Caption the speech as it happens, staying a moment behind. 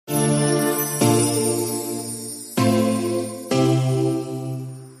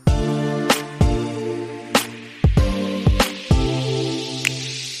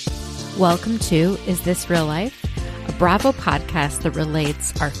Welcome to Is This Real Life? A Bravo podcast that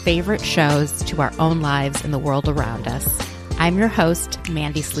relates our favorite shows to our own lives and the world around us. I'm your host,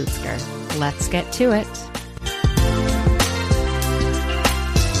 Mandy Slutzker. Let's get to it.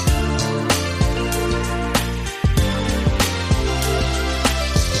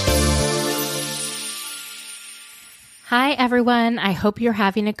 Hi, everyone. I hope you're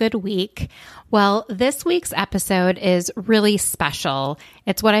having a good week. Well, this week's episode is really special.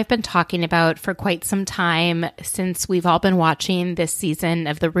 It's what I've been talking about for quite some time since we've all been watching this season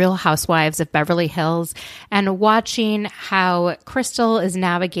of The Real Housewives of Beverly Hills and watching how Crystal is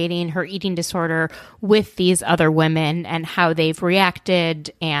navigating her eating disorder with these other women and how they've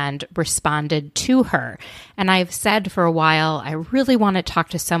reacted and responded to her. And I've said for a while, I really want to talk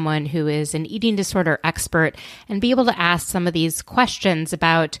to someone who is an eating disorder expert and be able to ask some of these questions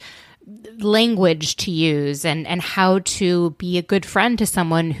about language to use and how to be a good friend to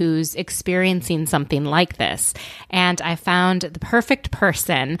someone who's experiencing something like this. And I found the perfect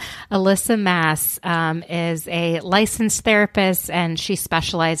person. Alyssa Mass is a licensed therapist and she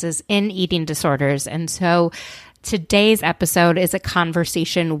specializes in eating disorders. And so today's episode is a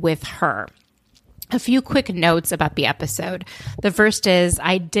conversation with her. A few quick notes about the episode. The first is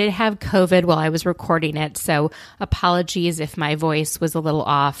I did have COVID while I was recording it, so apologies if my voice was a little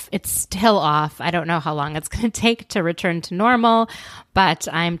off. It's still off. I don't know how long it's going to take to return to normal, but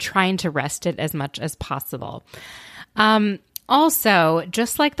I'm trying to rest it as much as possible. Also,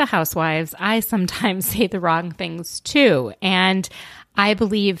 just like the housewives, I sometimes say the wrong things too, and I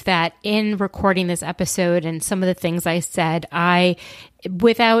believe that in recording this episode and some of the things I said, I,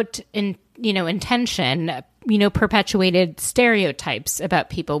 without intention, perpetuated stereotypes about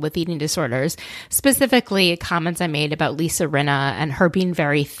people with eating disorders, specifically comments I made about Lisa Rinna and her being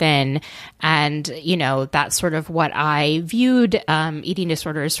very thin. And, that's sort of what I viewed eating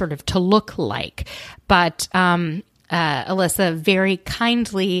disorders sort of to look like. But Alyssa very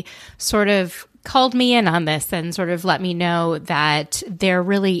kindly sort of called me in on this and sort of let me know that there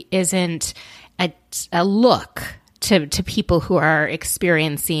really isn't a look to people who are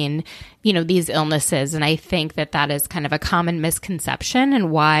experiencing, these illnesses. And I think that is kind of a common misconception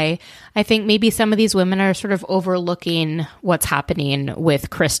and why I think maybe some of these women are sort of overlooking what's happening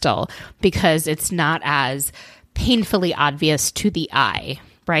with Crystal because it's not as painfully obvious to the eye,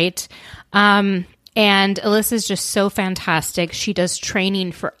 right? And Alyssa's just so fantastic. She does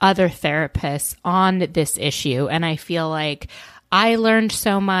training for other therapists on this issue. And I feel like I learned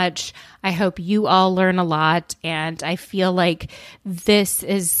so much. I hope you all learn a lot. And I feel like this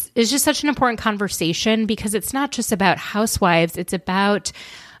is just such an important conversation because it's not just about housewives. It's about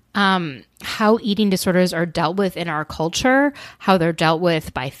how eating disorders are dealt with in our culture, how they're dealt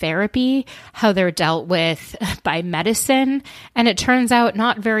with by therapy, how they're dealt with by medicine. And it turns out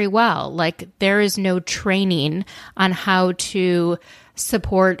not very well. Like there is no training on how to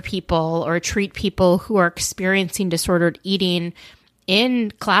support people or treat people who are experiencing disordered eating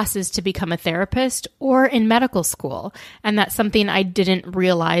in classes to become a therapist or in medical school. And that's something I didn't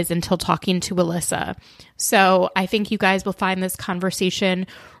realize until talking to Alyssa. So I think you guys will find this conversation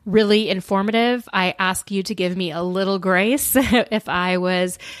really informative. I ask you to give me a little grace if I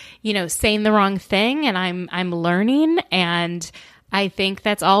was, saying the wrong thing and I'm learning, and I think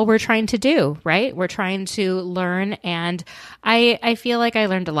that's all we're trying to do, right? We're trying to learn, and I feel like I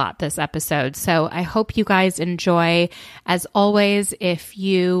learned a lot this episode. So I hope you guys enjoy. As always, if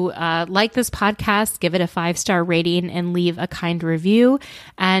you like this podcast, give it a 5-star rating and leave a kind review.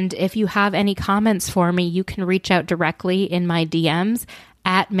 And if you have any comments for me, you can reach out directly in my DMs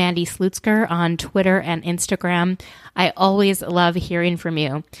at Mandy Slutzker on Twitter and Instagram. I always love hearing from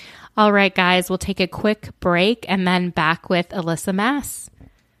you. All right, guys, we'll take a quick break and then back with Alyssa Mass.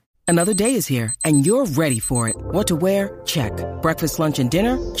 Another day is here and you're ready for it. What to wear? Check. Breakfast, lunch, and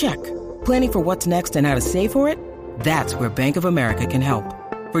dinner? Check. Planning for what's next and how to save for it? That's where Bank of America can help.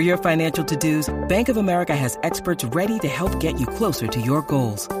 For your financial to-dos, Bank of America has experts ready to help get you closer to your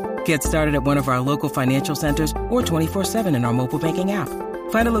goals. Get started at one of our local financial centers or 24/7 in our mobile banking app.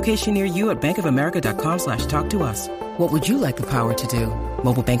 Find a location near you at bankofamerica.com/talktous. What would you like the power to do?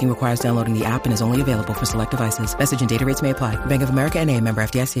 Mobile banking requires downloading the app and is only available for select devices. Message and data rates may apply. Bank of America N.A., member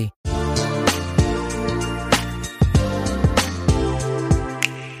FDIC.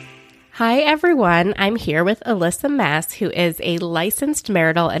 Hi, everyone. I'm here with Alyssa Mass, who is a licensed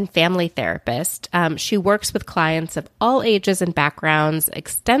marital and family therapist. She works with clients of all ages and backgrounds,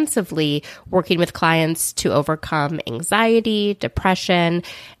 extensively working with clients to overcome anxiety, depression,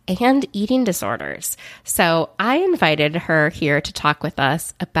 and eating disorders. So I invited her here to talk with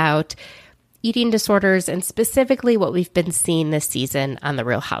us about eating disorders and specifically what we've been seeing this season on The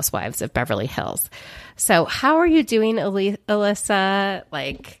Real Housewives of Beverly Hills. So how are you doing, Alyssa?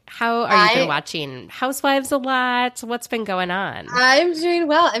 Like, how are you been watching Housewives a lot? What's been going on? I'm doing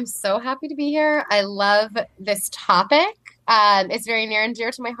well. I'm so happy to be here. I love this topic. It's very near and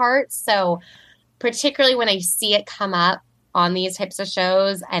dear to my heart. So particularly when I see it come up on these types of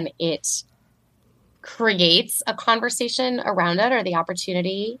shows and it creates a conversation around it or the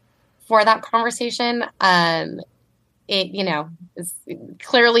opportunity for that conversation, it, is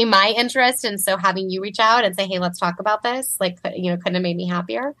clearly my interest. And so having you reach out and say, hey, let's talk about this, couldn't have made me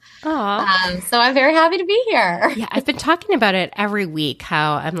happier. So I'm very happy to be here. Yeah, I've been talking about it every week,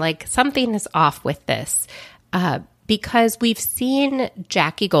 how I'm like, something is off with this. Because we've seen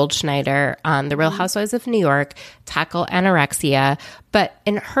Jackie Goldschneider on The Real Housewives of New York tackle anorexia, but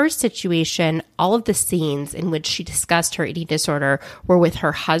in her situation, all of the scenes in which she discussed her eating disorder were with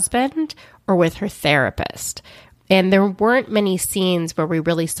her husband or with her therapist. And there weren't many scenes where we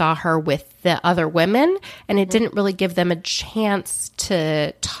really saw her with the other women, and it didn't really give them a chance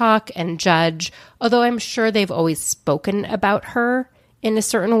to talk and judge, although I'm sure they've always spoken about her in a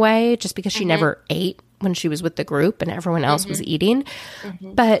certain way, just because she never ate when she was with the group and everyone else was eating.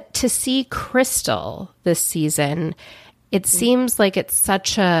 But to see Crystal this season, it seems like it's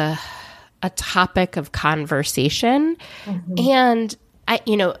such a topic of conversation. And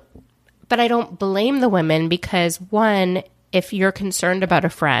but I don't blame the women because, one, if you're concerned about a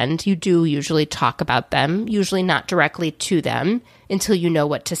friend, you do usually talk about them, usually not directly to them until you know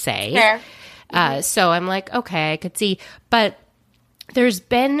what to say. So I'm like, okay, I could see. But there's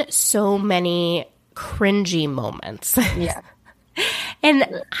been so many cringy moments. Yeah.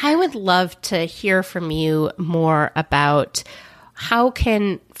 And I would love to hear from you more about how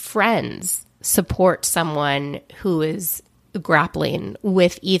can friends support someone who is grappling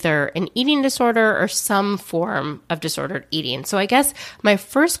with either an eating disorder or some form of disordered eating. So I guess my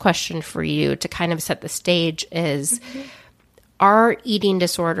first question for you to kind of set the stage is, are eating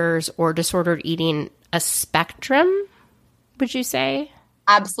disorders or disordered eating a spectrum, would you say?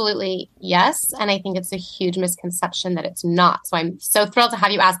 Absolutely, yes. And I think it's a huge misconception that it's not. So I'm so thrilled to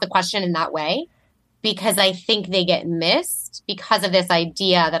have you ask the question in that way, because I think they get missed because of this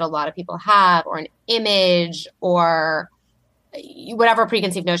idea that a lot of people have, or an image, or whatever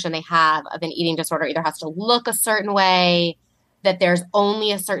preconceived notion they have of an eating disorder either has to look a certain way, that there's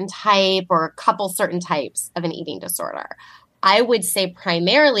only a certain type or a couple certain types of an eating disorder. I would say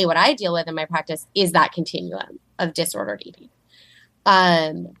primarily what I deal with in my practice is that continuum of disordered eating.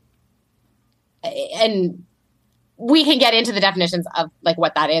 And we can get into the definitions of like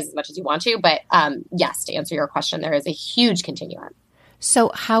what that is as much as you want to, but yes, to answer your question, there is a huge continuum.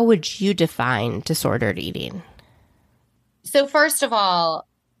 So how would you define disordered eating? So first of all,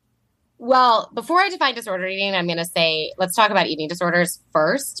 before I define disordered eating, I'm going to say, let's talk about eating disorders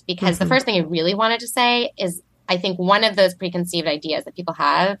first, because the first thing I really wanted to say is I think one of those preconceived ideas that people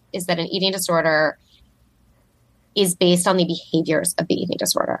have is that an eating disorder is based on the behaviors of the eating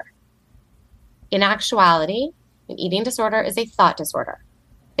disorder. In actuality, an eating disorder is a thought disorder.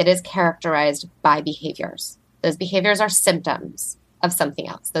 It is characterized by behaviors. Those behaviors are symptoms of something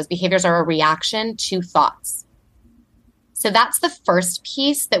else. Those behaviors are a reaction to thoughts. So that's the first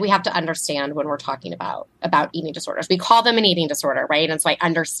piece that we have to understand when we're talking about eating disorders. We call them an eating disorder, right? And so I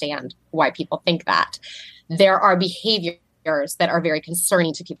understand why people think that. There are behaviors that are very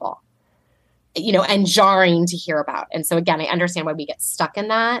concerning to people, and jarring to hear about. And so again, I understand why we get stuck in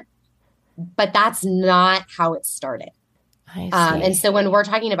that, but that's not how it started. I see. And so when we're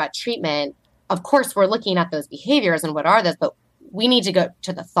talking about treatment, of course, we're looking at those behaviors and what are those, but we need to go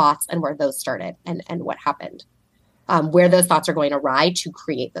to the thoughts and where those started and what happened, where those thoughts are going awry to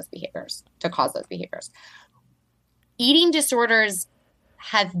create those behaviors, to cause those behaviors. Eating disorders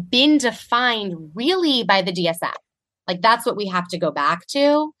have been defined really by the DSM. Like that's what we have to go back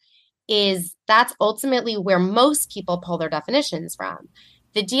to. That's ultimately where most people pull their definitions from.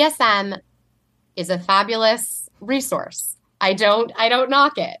 The DSM is a fabulous resource. I don't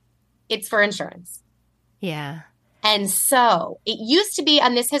knock it. It's for insurance. Yeah. And so it used to be,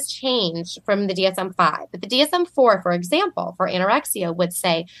 and this has changed from the DSM-5, but the DSM-4, for example, for anorexia would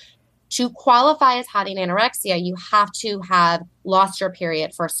say to qualify as having anorexia, you have to have lost your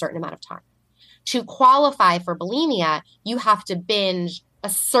period for a certain amount of time. To qualify for bulimia, you have to binge a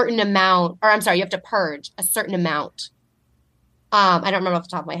certain amount, you have to purge a certain amount. I don't remember off the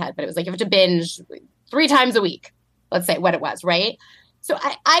top of my head, but it was like you have to binge 3 times a week, let's say what it was, right? So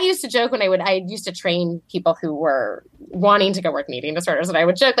I used to joke when I used to train people who were wanting to go work in eating disorders, and I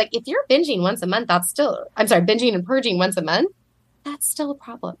would joke, like, if you're binging once a month, binging and purging once a month, that's still a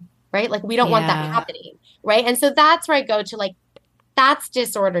problem. right? Like we don't want that happening, right? And so that's where I go to like, that's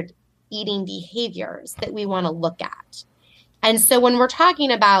disordered eating behaviors that we want to look at. And so when we're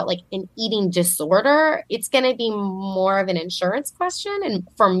talking about like an eating disorder, it's going to be more of an insurance question. And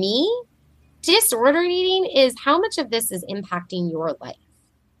for me, disordered eating is how much of this is impacting your life.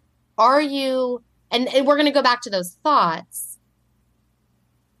 Are you, and we're going to go back to those thoughts.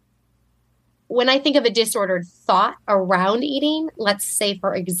 When I think of a disordered thought around eating, let's say,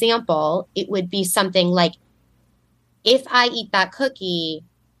 for example, it would be something like, if I eat that cookie,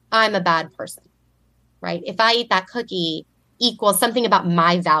 I'm a bad person, right? If I eat that cookie, equals something about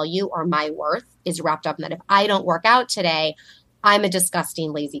my value or my worth is wrapped up in that. If I don't work out today, I'm a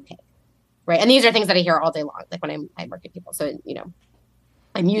disgusting, lazy pig, right? And these are things that I hear all day long, like when I work with people. So, you know,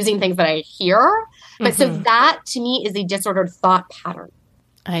 I'm using things that I hear. But so that to me is a disordered thought pattern.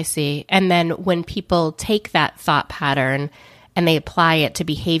 I see. And then when people take that thought pattern and they apply it to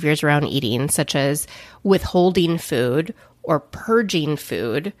behaviors around eating, such as withholding food or purging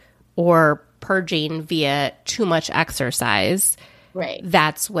food or purging via too much exercise, right?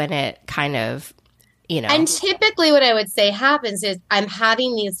 That's when it kind of, you know. And typically what I would say happens is I'm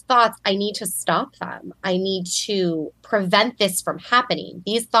having these thoughts. I need to stop them. I need to prevent this from happening.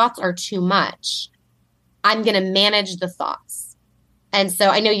 These thoughts are too much. I'm going to manage the thoughts. And so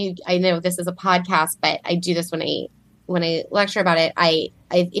I know this is a podcast, but I do this when I lecture about it.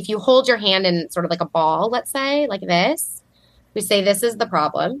 If you hold your hand in sort of like a ball, let's say like this, we say this is the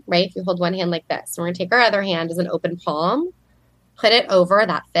problem, right? If you hold one hand like this, we're going to take our other hand as an open palm, put it over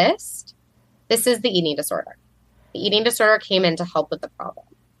that fist. This is the eating disorder. The eating disorder came in to help with the problem.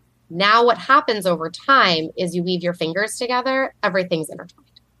 Now what happens over time is you weave your fingers together, everything's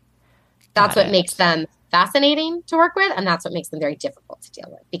intertwined. That's what makes them fascinating to work with, and that's what makes them very difficult to deal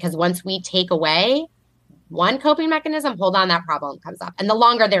with. Because once we take away one coping mechanism, hold on, that problem comes up. And the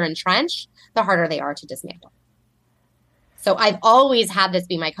longer they're entrenched, the harder they are to dismantle. So I've always had this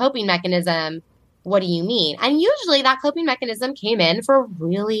be my coping mechanism. What do you mean? And usually that coping mechanism came in for a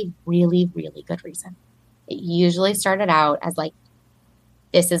really, really, really good reason. It usually started out as like,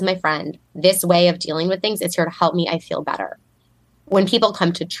 this is my friend. This way of dealing with things is here to help me. I feel better. When people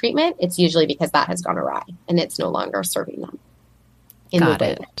come to treatment, it's usually because that has gone awry and it's no longer serving them. Got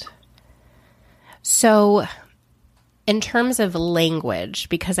it. So in terms of language,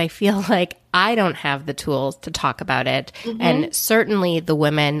 because I feel like I don't have the tools to talk about it, and certainly the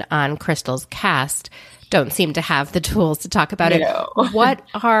women on Crystal's cast don't seem to have the tools to talk about it. What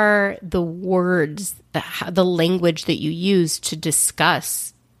are the words, the language that you use to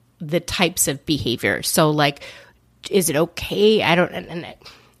discuss the types of behavior? So like, is it okay?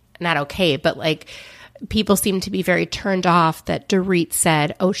 Not okay, but like people seem to be very turned off that Dorit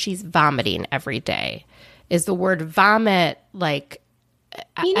said, oh, she's vomiting every day. Is the word vomit like,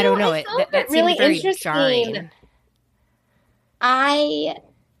 I don't know. That really very interesting. Jarring. I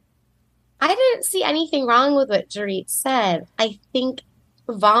didn't see anything wrong with what Dorit said. I think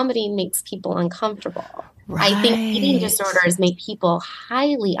vomiting makes people uncomfortable. Right. I think eating disorders make people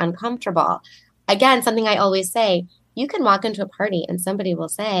highly uncomfortable. Again, something I always say, you can walk into a party and somebody will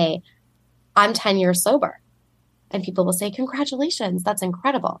say, I'm 10 years sober. And people will say, congratulations, that's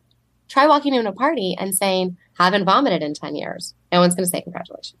incredible. Try walking into a party and saying, haven't vomited in 10 years. No one's going to say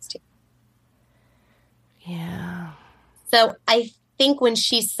congratulations to you. Yeah. So I think when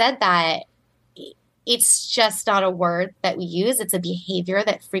she said that, it's just not a word that we use. It's a behavior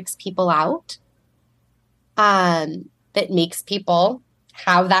that freaks people out, that makes people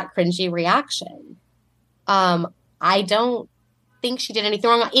have that cringy reaction. I don't think she did anything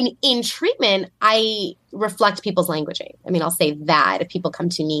wrong. In treatment, I reflect people's languaging. I mean, I'll say that if people come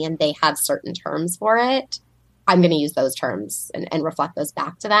to me and they have certain terms for it, I'm going to use those terms and reflect those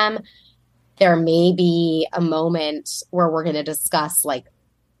back to them. There may be a moment where we're going to discuss, like,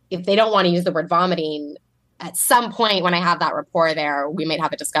 if they don't want to use the word vomiting, at some point when I have that rapport there, we might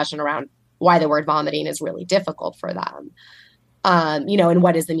have a discussion around why the word vomiting is really difficult for them. And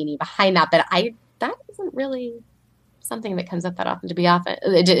what is the meaning behind that? But that isn't really something that comes up that often, to be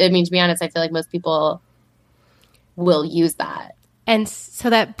honest, I feel like most people will use that. And so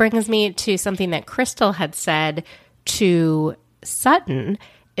that brings me to something that Crystal had said to Sutton,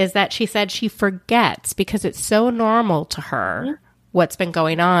 is that she said she forgets because it's so normal to her what's been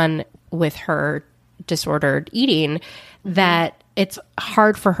going on with her disordered eating that it's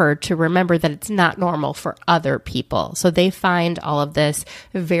hard for her to remember that it's not normal for other people. So they find all of this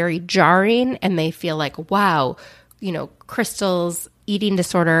very jarring and they feel like, wow, Crystal's eating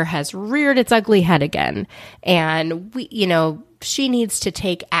disorder has reared its ugly head again. And she needs to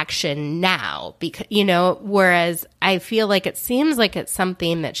take action now because, whereas I feel like it seems like it's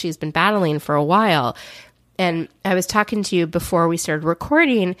something that she's been battling for a while. And I was talking to you before we started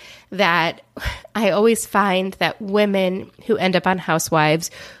recording that I always find that women who end up on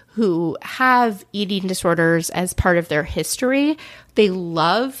Housewives who have eating disorders as part of their history, they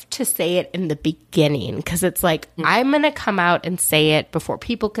love to say it in the beginning because it's like, I'm going to come out and say it before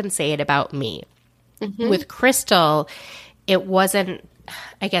people can say it about me. Mm-hmm. With Crystal, it wasn't,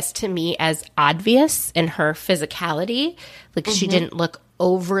 I guess, to me as obvious in her physicality. Like she didn't look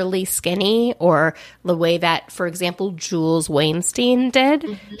overly skinny or the way that, for example, Jules Weinstein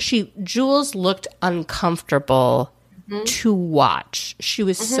did. Jules looked uncomfortable to watch. She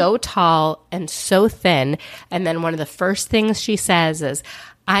was so tall and so thin. And then one of the first things she says is,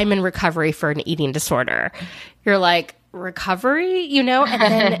 I'm in recovery for an eating disorder. You're like, recovery? And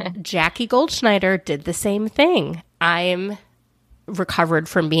then Jackie Goldschneider did the same thing. I'm recovered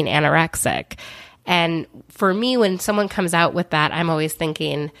from being anorexic. And for me, when someone comes out with that, I'm always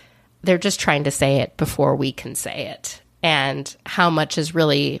thinking they're just trying to say it before we can say it. And how much is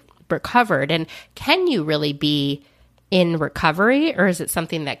really recovered? And can you really be in recovery, or is it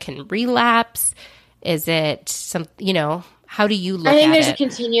something that can relapse? Is it how do you look at it? I think there's a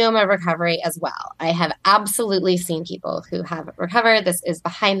continuum of recovery as well. I have absolutely seen people who have recovered. This is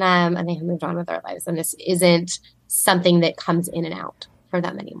behind them and they have moved on with their lives. And this isn't something that comes in and out for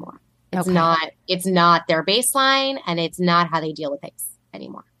them anymore. It's not their baseline, and it's not how they deal with things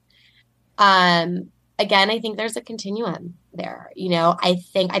anymore. Again, I think there's a continuum there. I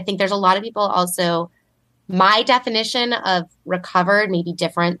think there's a lot of people also, my definition of recovered may be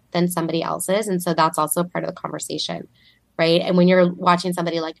different than somebody else's. And so that's also part of the conversation, right? And when you're watching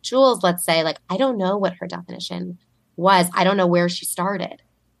somebody like Jules, let's say, like, I don't know what her definition was. I don't know where she started.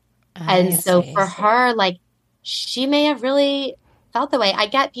 For her, like, she may have really felt the way. I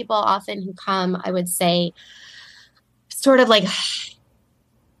get people often who come, I would say, sort of like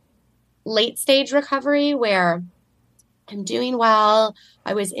late stage recovery where I'm doing well.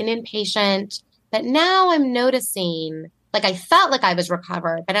 I was in inpatient, but now I'm noticing, like, I felt like I was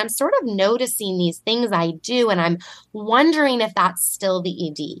recovered, but I'm sort of noticing these things I do. And I'm wondering if that's still the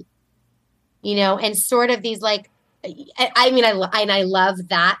ED, and sort of these, like, I love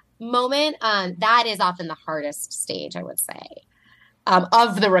that moment. That is often the hardest stage, I would say.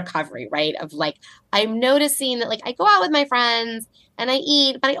 Of the recovery, right? Of like, I'm noticing that, like, I go out with my friends and I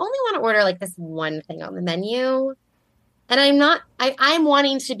eat, but I only want to order like this one thing on the menu. And I'm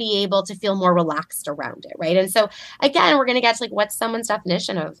wanting to be able to feel more relaxed around it, right? And so again, we're going to get to like, what's someone's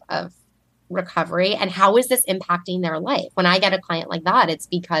definition of recovery and how is this impacting their life? When I get a client like that, it's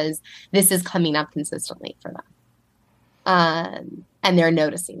because this is coming up consistently for them. And they're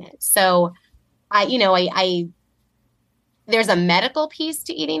noticing it. So there's a medical piece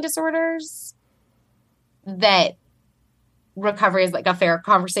to eating disorders that recovery is like a fair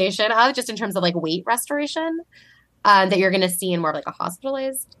conversation of, just in terms of like weight restoration, that you're going to see in more of like a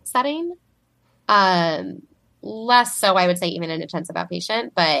hospitalized setting. Less so, I would say, even in intensive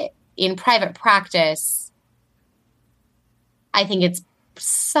outpatient, but in private practice, I think it's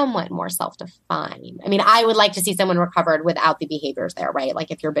somewhat more self-defined. I mean, I would like to see someone recovered without the behaviors there, right?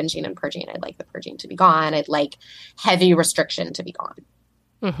 Like if you're binging and purging, I'd like the purging to be gone. I'd like heavy restriction to be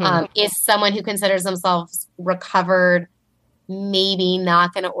gone. Is someone who considers themselves recovered maybe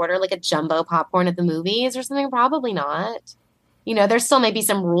not going to order like a jumbo popcorn at the movies or something? Probably not. There's still maybe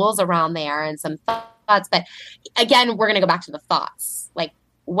some rules around there and some thoughts, but again, we're going to go back to the thoughts. Like,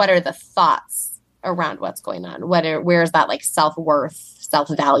 what are the thoughts around what's going on? Where's that like self-worth,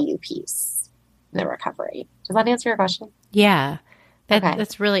 self-value piece in the recovery? Does that answer your question? Yeah,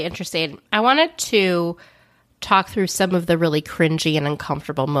 that's really interesting. I wanted to talk through some of the really cringy and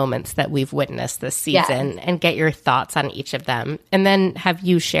uncomfortable moments that we've witnessed this season and get your thoughts on each of them. And then have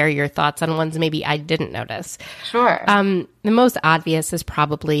you share your thoughts on ones maybe I didn't notice. Sure. The most obvious is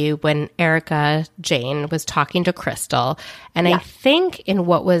probably when Erika Jayne was talking to Crystal. And I think in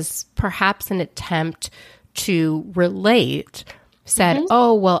what was perhaps an attempt to relate, said,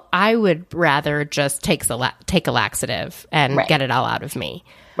 oh, well, I would rather just take a laxative and get it all out of me.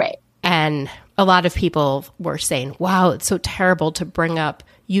 Right. And a lot of people were saying, wow, it's so terrible to bring up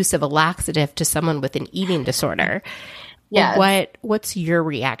use of a laxative to someone with an eating disorder. Yeah. What's your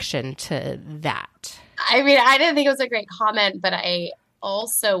reaction to that? I mean, I didn't think it was a great comment, but I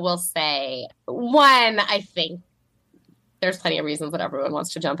also will say, one, I think there's plenty of reasons that everyone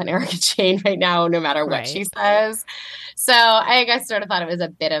wants to jump on Erica Jane right now, no matter what Right. she says. So I guess sort of thought it was a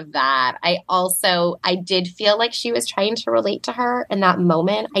bit of that. I did feel like she was trying to relate to her in that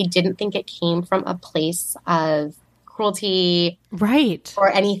moment. I didn't think it came from a place of cruelty Right. or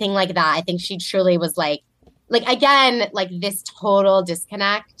anything like that. I think she truly was like again, like this total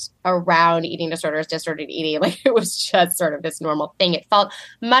disconnect around eating disorders, disordered eating. Like it was just sort of this normal thing. It felt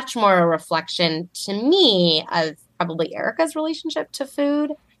much more a reflection to me of probably Erica's relationship to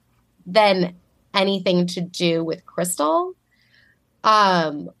food than anything to do with Crystal.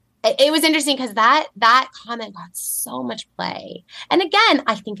 It was interesting because that comment got so much play. And again,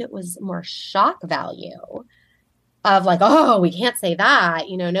 I think it was more shock value of like, oh, we can't say that.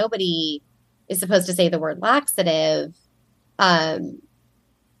 You know, nobody is supposed to say the word laxative.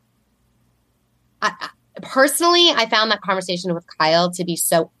 Personally, I found that conversation with Kyle to be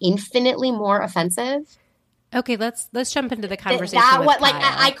so infinitely more offensive. Okay, let's jump into the conversation.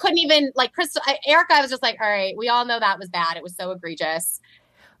 I couldn't even like Crystal, Erica. I was just like, all right, we all know that was bad. It was so egregious.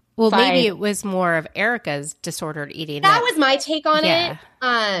 Well, Fine. maybe it was more of Erica's disordered eating. That was my take on Yeah.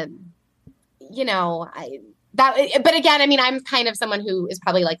 it. You know, but again, I mean, I'm kind of someone who is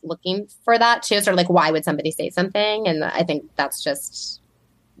probably like looking for that too. Sort of like, why would somebody say something? And I think that's just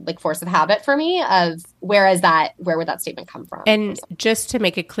like force of habit for me of where would that statement come from? And just to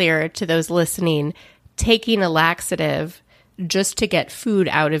make it clear to those listening, taking a laxative just to get food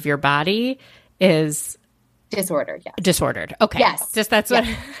out of your body is disordered. Yes. disordered. Okay. Yes. Just that's what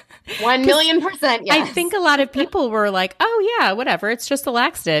 1,000,000%. Yes. I think a lot of people were like, oh yeah, whatever. It's just a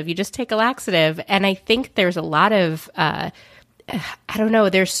laxative. You just take a laxative. And I think there's a lot of, I don't know,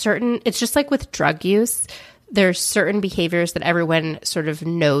 it's just like with drug use, there's certain behaviors that everyone sort of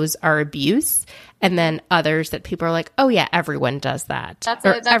knows are abuse. And then others that people are like, oh yeah, everyone does that. That's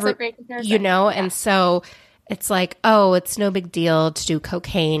a great comparison. You know? Yeah. And so it's like, oh, it's no big deal to do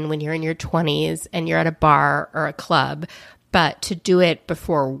cocaine when you're in your 20s and you're at a bar or a club. But to do it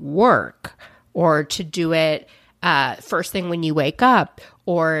before work or to do it first thing when you wake up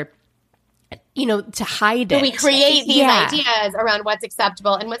or, you know, to hide it. So we create these ideas around what's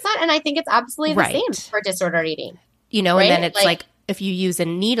acceptable and what's not. And I think it's absolutely the same for disordered eating. You know, right? And then it's like if you use a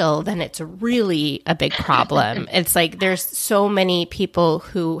needle, then it's really a big problem. It's like there's so many people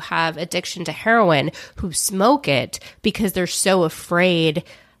who have addiction to heroin who smoke it because they're so afraid.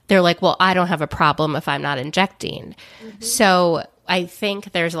 They're like, well, I don't have a problem if I'm not injecting. Mm-hmm. So I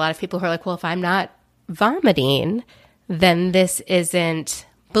think there's a lot of people who are like, well, if I'm not vomiting, then this isn't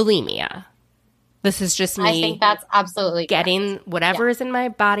bulimia. This is just me. I think that's absolutely getting whatever is in my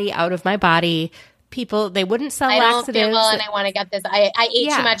body out of my body. People, they wouldn't sell laxatives. I don't feel well and I want to get this. I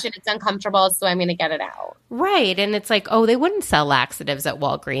ate too much and it's uncomfortable, so I'm going to get it out. Right. And it's like, oh, they wouldn't sell laxatives at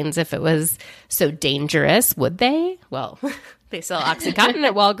Walgreens if it was so dangerous, would they? Well, they sell OxyContin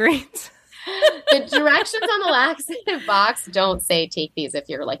at Walgreens. The directions on the laxative box don't say take these if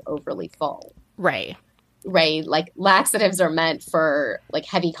you're like overly full. Right. Right. Like laxatives are meant for like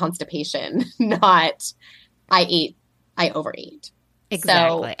heavy constipation, not I overate.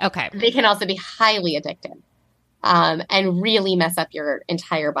 Exactly. So okay. They can also be highly addictive and really mess up your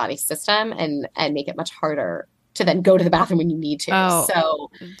entire body system and make it much harder to then go to the bathroom when you need to. Oh,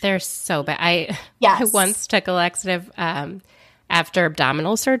 so they're so bad. I Yes. once took a laxative after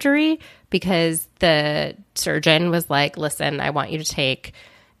abdominal surgery because the surgeon was like, listen, I want you to take,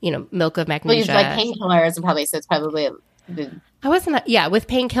 milk of magnesia. Well, like painkillers and probably, so it's probably I wasn't, with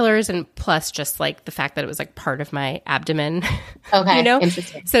painkillers and plus just like the fact that it was like part of my abdomen. Okay.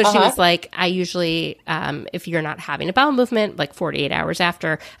 Interesting. So she was like, I usually, if you're not having a bowel movement, like 48 hours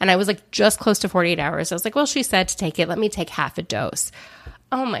after, and I was like just close to 48 hours. I was like, well, she said to take it. Let me take half a dose.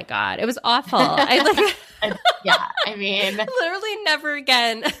 Oh my God. It was awful. I mean, literally never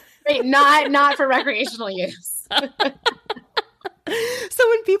again. Right, not for recreational use. So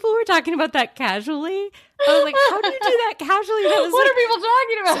when people were talking about that casually, I was like, how do you do that casually? That was what are people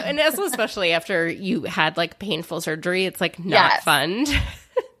talking about? So, and also especially after you had like painful surgery, it's like not fun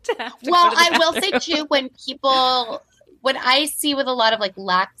to have to well, go to the I will bathroom. say too, what I see with a lot of like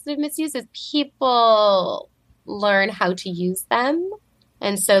laxative misuse is people learn how to use them.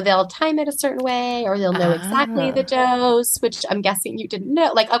 And so they'll time it a certain way or they'll know exactly the dose, which I'm guessing you didn't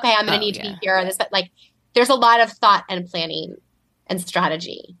know. Like, okay, I'm going to need to be here on this. But like, there's a lot of thought and planning and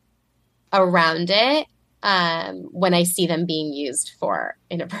strategy around it when I see them being used for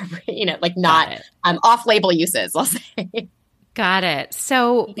inappropriate, like not off-label uses, I'll say. Got it.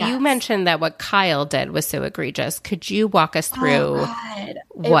 So you mentioned that what Kyle did was so egregious. Could you walk us through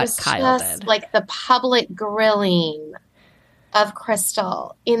what Kyle did? Like the public grilling of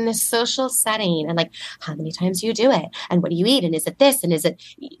Crystal in this social setting and like, how many times do you do it? And what do you eat? And is it this? And is it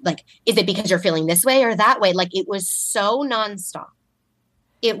like, is it because you're feeling this way or that way? Like, it was so nonstop.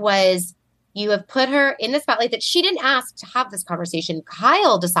 It was, you have put her in the spotlight that she didn't ask to have this conversation.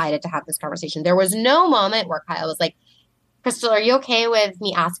 Kyle decided to have this conversation. There was no moment where Kyle was like, Crystal, are you okay with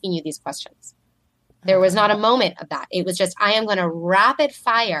me asking you these questions? There was not a moment of that. It was just, I am going to rapid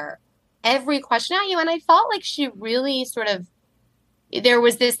fire every question at you. And I felt like she really sort of, there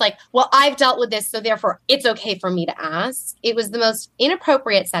was this like, well, I've dealt with this, so therefore it's okay for me to ask. It was the most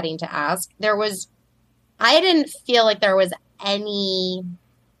inappropriate setting to ask. I didn't feel like there was any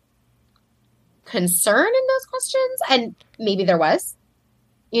concern in those questions. And maybe there was,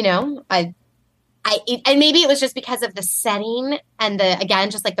 and maybe it was just because of the setting and again,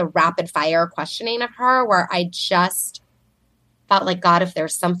 just like the rapid fire questioning of her, where I just felt like, God, if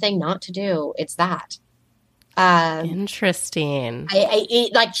there's something not to do, it's that. Interesting.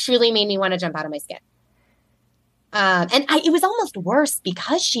 It like truly made me want to jump out of my skin. It was almost worse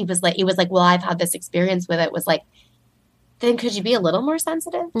because she was like, it was like, well, I've had this experience with it. Was like, then could you be a little more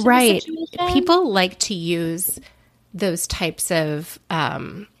sensitive to right. the situation? People like to use those types of,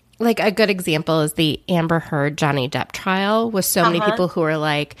 like a good example is the Amber Heard Johnny Depp trial with so many people who are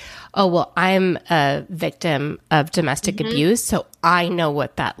like, oh, well, I'm a victim of domestic abuse, so I know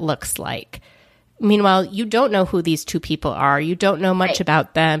what that looks like. Meanwhile, you don't know who these two people are. You don't know much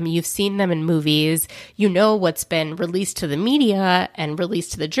about them. You've seen them in movies. You know what's been released to the media and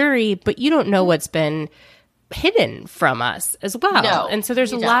released to the jury, but you don't know what's been hidden from us as well. No, and so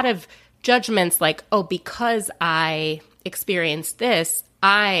there's a lot of judgments like, oh, because I experienced this,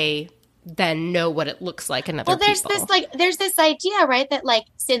 I then know what it looks like in other people. Well, there's this idea, right, that like,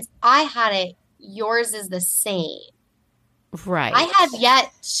 since I had it, yours is the same. Right. I have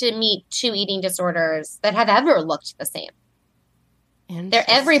yet to meet two eating disorders that have ever looked the same. They're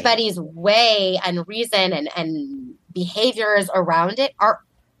everybody's way and reason and behaviors around it are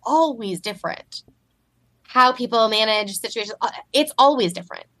always different. How people manage situations, it's always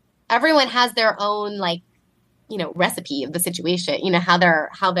different. Everyone has their own recipe of the situation,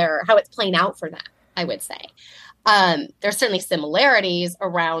 how it's playing out for them, I would say. There's certainly similarities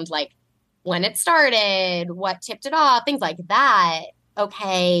around like when it started, what tipped it off, things like that.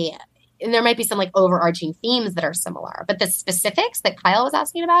 Okay. And there might be some like overarching themes that are similar, but the specifics that Kyle was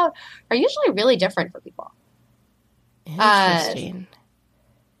asking about are usually really different for people. Interesting.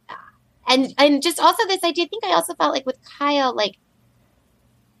 And just also this idea, I think I also felt like with Kyle, like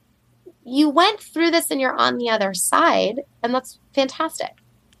you went through this and you're on the other side, and that's fantastic.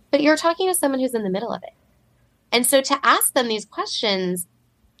 But you're talking to someone who's in the middle of it. And so to ask them these questions,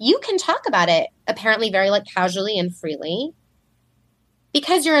 you can talk about it apparently very like casually and freely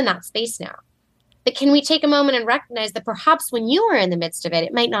because you're in that space now. But can we take a moment and recognize that perhaps when you were in the midst of it,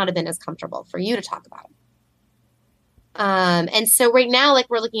 it might not have been as comfortable for you to talk about it. And so right now, like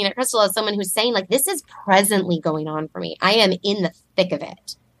we're looking at Crystal as someone who's saying like, this is presently going on for me. I am in the thick of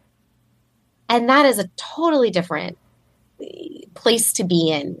it. And that is a totally different place to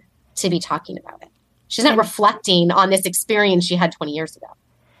be in, to be talking about it. She's not reflecting on this experience she had 20 years ago.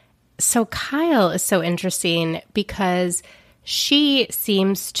 So Kyle is so interesting because she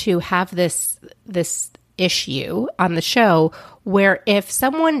seems to have this issue on the show where if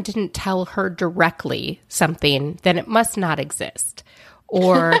someone didn't tell her directly something, then it must not exist.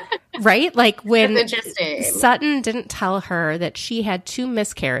 Or, right? Like when Sutton didn't tell her that she had 2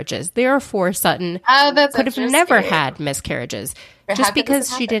 miscarriages, therefore Sutton could have never had miscarriages. Just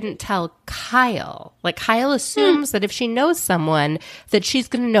because she didn't tell Kyle. Like Kyle assumes that if she knows someone, that she's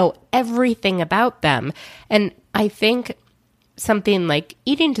going to know everything about them. And I think something like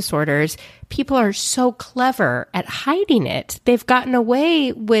eating disorders, people are so clever at hiding it. They've gotten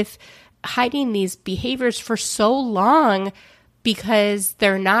away with hiding these behaviors for so long because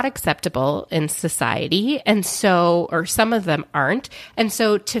they're not acceptable in society. And so, or some of them aren't. And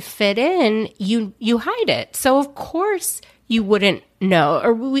so to fit in, you hide it. So of course you wouldn't know,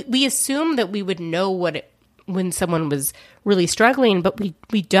 or we assume that we would know when someone was really struggling, but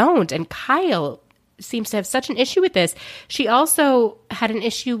we don't. And Kyle seems to have such an issue with this. She also had an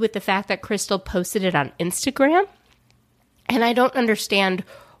issue with the fact that Crystal posted it on Instagram. And I don't understand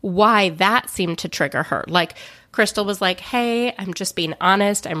why that seemed to trigger her. Like Crystal was like, hey, I'm just being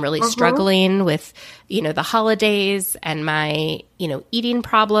honest. I'm really struggling with, the holidays and my, eating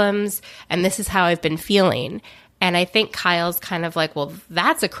problems. And this is how I've been feeling. And I think Kyle's kind of like, well,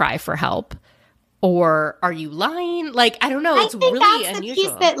 that's a cry for help. Or are you lying? Like, I don't know. It's really unusual. The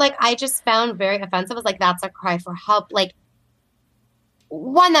piece that like I just found very offensive was like, that's a cry for help. Like,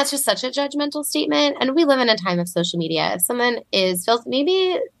 one, that's just such a judgmental statement. And we live in a time of social media. If someone is feels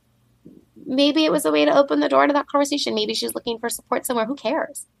maybe it was a way to open the door to that conversation. Maybe she's looking for support somewhere. Who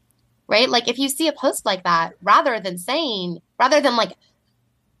cares? Right? Like if you see a post like that, rather than like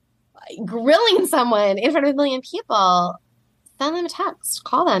grilling someone in front of a million people, send them a text,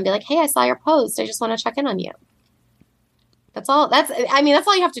 call them, be like, hey, I saw your post. I just want to check in on you. That's all. That's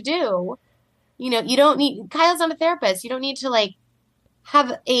all you have to do. You don't need, Kyle's not a therapist. You don't need to like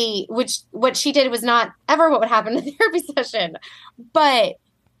have what she did was not ever what would happen in a therapy session, but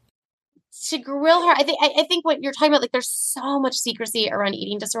to grill her, I think what you're talking about, like there's so much secrecy around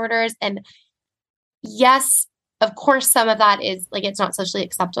eating disorders. And yes, of course, some of that is like, it's not socially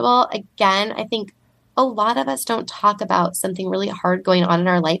acceptable. Again, I think a lot of us don't talk about something really hard going on in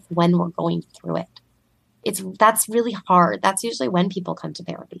our life when we're going through it. That's really hard. That's usually when people come to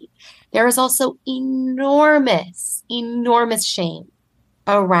therapy. There is also enormous, enormous shame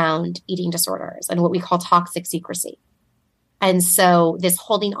around eating disorders and what we call toxic secrecy. And so this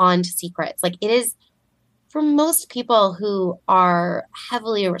holding on to secrets, like it is for most people who are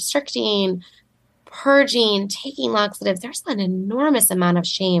heavily restricting, purging, taking laxatives, there's an enormous amount of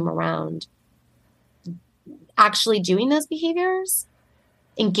shame around actually doing those behaviors,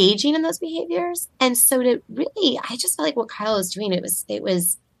 engaging in those behaviors. And so I just felt like what Kyle was doing, it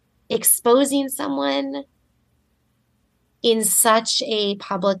was exposing someone in such a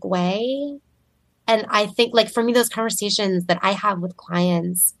public way. And I think like for me, those conversations that I have with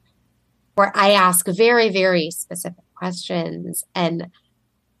clients where I ask very, very specific questions, and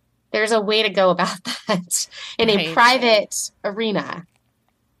there's a way to go about that in a private arena.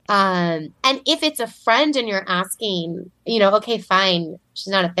 And if it's a friend and you're asking, okay, fine, she's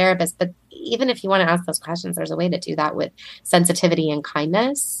not a therapist, but even if you want to ask those questions, there's a way to do that with sensitivity and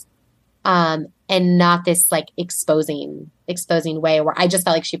kindness. And not this like exposing way where I just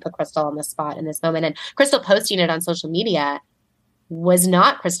felt like she put Crystal on the spot in this moment. And Crystal posting it on social media was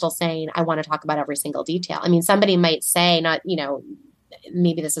not Crystal saying, I want to talk about every single detail. I mean, somebody might say, not,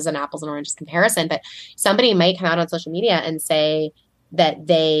 maybe this is an apples and oranges comparison, but somebody might come out on social media and say that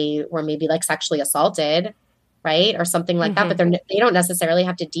they were maybe like sexually assaulted, right? Or something like that, but they don't necessarily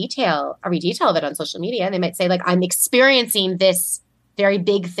have to detail every detail of it on social media. They might say like, I'm experiencing this very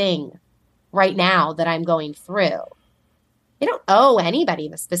big thing right now that I'm going through. They don't owe anybody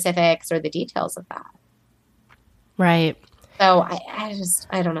the specifics or the details of that. Right. So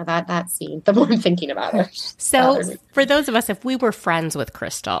I don't know that scene, the more I'm thinking about it. So for those of us, if we were friends with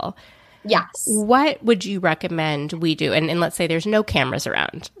Crystal, yes, what would you recommend we do? And let's say there's no cameras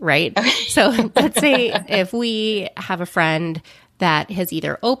around, right? Okay. So let's say if we have a friend that has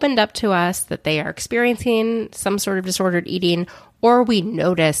either opened up to us that they are experiencing some sort of disordered eating, or we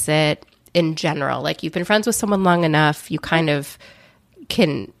notice it in general, like you've been friends with someone long enough, you kind of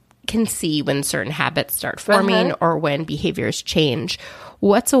can see when certain habits start forming or when behaviors change.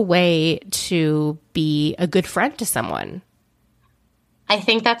 What's a way to be a good friend to someone? I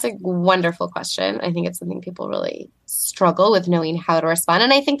think that's a wonderful question. I think it's something people really struggle with knowing how to respond.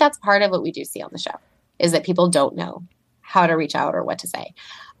 And I think that's part of what we do see on the show is that people don't know how to reach out or what to say.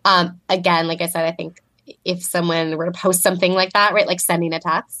 Again, like I said, I think if someone were to post something like that, right, like sending a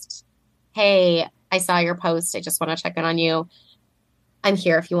text, hey, I saw your post. I just want to check in on you. I'm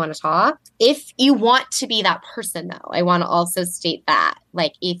here if you want to talk. If you want to be that person, though, I want to also state that.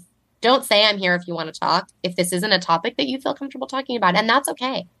 Like, don't say I'm here if you want to talk, if this isn't a topic that you feel comfortable talking about. And that's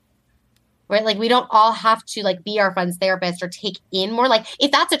okay. Right? Like, we don't all have to, like, be our friend's therapist or take in more. Like, if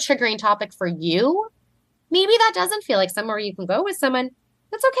that's a triggering topic for you, maybe that doesn't feel like somewhere you can go with someone.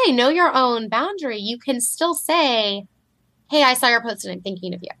 That's okay. Know your own boundary. You can still say, hey, I saw your post and I'm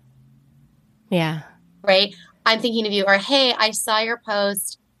thinking of you. Yeah. Right? I'm thinking of you. Or, hey, I saw your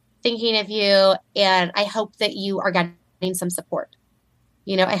post, thinking of you, and I hope that you are getting some support.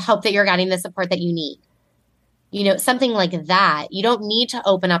 I hope that you're getting the support that you need. Something like that. You don't need to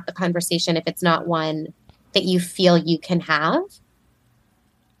open up the conversation if it's not one that you feel you can have.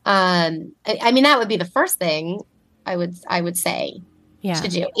 I mean, that would be the first thing I would say to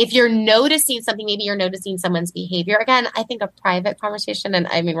do. If you're noticing something, maybe you're noticing someone's behavior. Again, I think a private conversation, and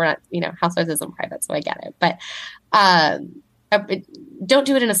I mean, we're not, Housewives isn't private, so I get it. But don't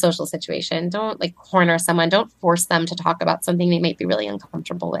do it in a social situation. Don't like corner someone. Don't force them to talk about something they might be really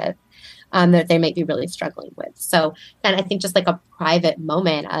uncomfortable with, that they might be really struggling with. So, and I think just like a private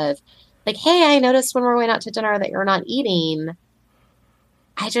moment of like, hey, I noticed when we're going out to dinner that you're not eating.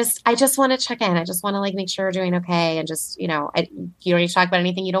 I just want to check in. I just want to like make sure you're doing okay. And just, you don't need to talk about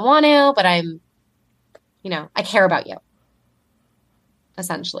anything you don't want to, but I care about you.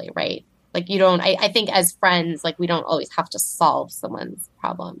 Essentially. Right. Like you don't, I think as friends, like we don't always have to solve someone's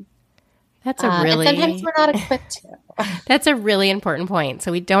problem. That's a really, and sometimes we're not equipped to. That's a really important point.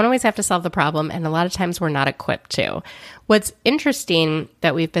 So we don't always have to solve the problem, and a lot of times we're not equipped to. What's interesting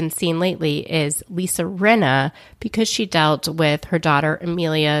that we've been seeing lately is Lisa Rinna, because she dealt with her daughter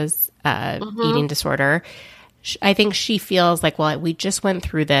Amelia's eating disorder. I think she feels like, well, we just went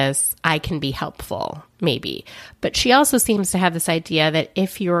through this. I can be helpful, maybe. But she also seems to have this idea that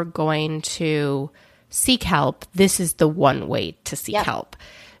if you're going to seek help, this is the one way to seek help.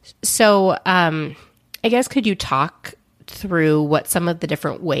 So I guess could you talk through what some of the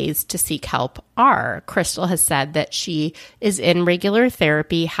different ways to seek help are? Crystal has said that she is in regular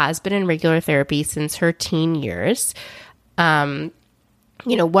therapy, has been in regular therapy since her teen years.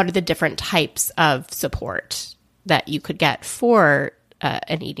 What are the different types of support that you could get for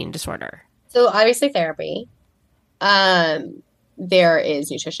an eating disorder? So obviously therapy. There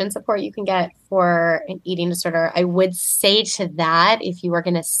is nutrition support you can get for an eating disorder. I would say to that, if you are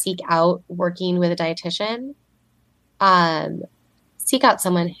going to seek out working with a dietitian, seek out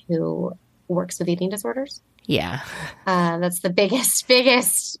someone who works with eating disorders. Yeah. That's the biggest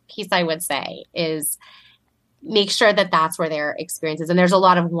piece I would say is make sure that that's where their experience is. And there's a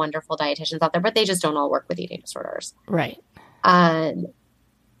lot of wonderful dietitians out there, but they just don't all work with eating disorders. Right.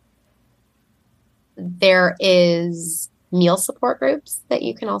 There is meal support groups that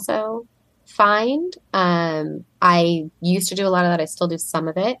you can also find. I used to do a lot of that. I still do some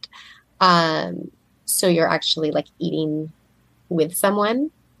of it. So you're actually like eating with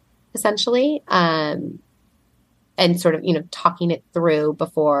someone essentially, and sort of, talking it through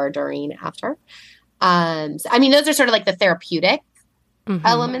before, during, after. Those are sort of like the therapeutic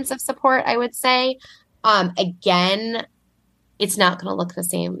elements of support, I would say. Again, it's not going to look the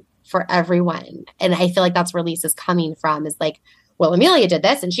same for everyone. And I feel like that's where Lisa's coming from, is like, well, Amelia did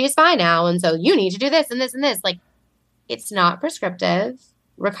this and she's fine now. And so you need to do this and this and this. Like, it's not prescriptive.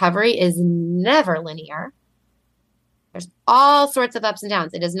 Recovery is never linear. There's all sorts of ups and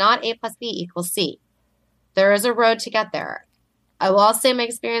downs. It is not A plus B equals C. There is a road to get there. I will also say in my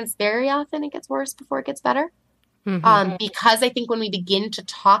experience, very often it gets worse before it gets better. Because I think when we begin to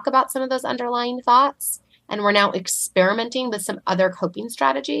talk about some of those underlying thoughts, and we're now experimenting with some other coping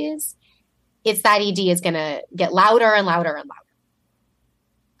strategies, it's that ED is going to get louder and louder and louder.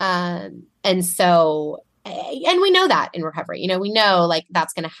 And we know that in recovery, we know like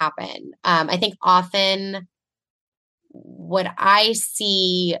that's going to happen. I think often what I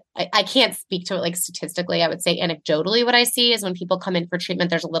see, I can't speak to it like statistically, I would say anecdotally, what I see is when people come in for treatment,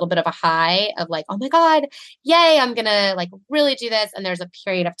 there's a little bit of a high of like, oh my God, yay, I'm going to like really do this. And there's a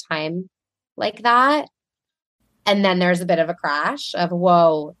period of time like that. And then there's a bit of a crash of,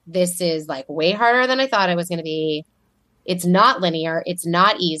 whoa, this is like way harder than I thought it was going to be. It's not linear. It's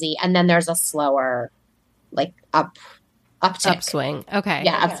not easy. And then there's a slower, like upswing. Okay.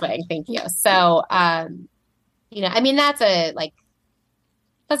 Yeah. Okay. Upswing. Thank you. So,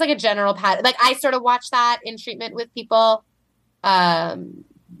 that's like a general pattern. Like I sort of watch that in treatment with people. And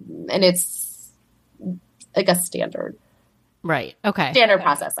it's like a standard. Right. Okay. Standard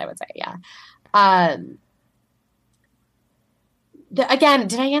process, I would say. Yeah. Again,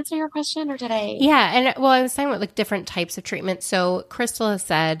 did I answer your question or did I? Yeah. And I was talking about like different types of treatment. So Crystal has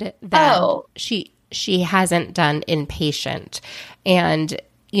said that she hasn't done inpatient. And,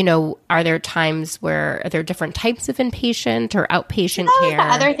 are there are there different types of inpatient or outpatient care? The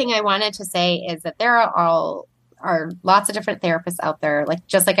other thing I wanted to say is that there are lots of different therapists out there. Like,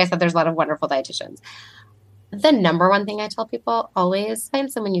 just like I said, there's a lot of wonderful dietitians. The number one thing I tell people, always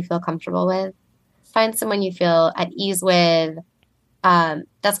find someone you feel comfortable with. Find someone you feel at ease with.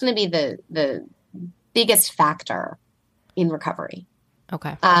 That's going to be the biggest factor in recovery.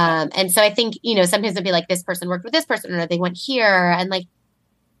 Okay. And so I think, sometimes it'd be like this person worked with this person or they went here and like,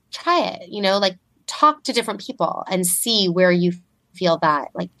 try it, like talk to different people and see where you feel that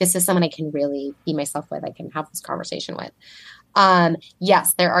like, this is someone I can really be myself with. I can have this conversation with.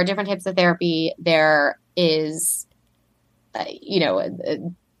 Yes, there are different types of therapy. There is,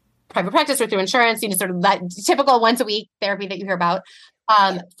 private practice or through insurance, sort of that typical once a week therapy that you hear about.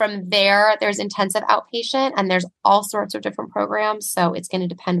 From there's intensive outpatient and there's all sorts of different programs. So it's going to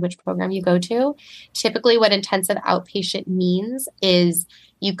depend which program you go to. Typically what intensive outpatient means is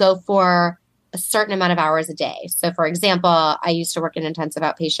you go for a certain amount of hours a day. So for example, I used to work in intensive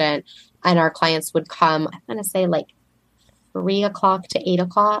outpatient and our clients would come, I'm going to say like 3:00 to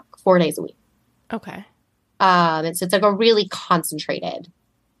 8:00, 4 days a week. Okay. And so it's like a really concentrated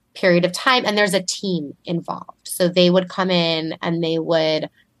period of time and there's a team involved. So they would come in and I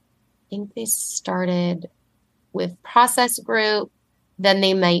think they started with process group, Then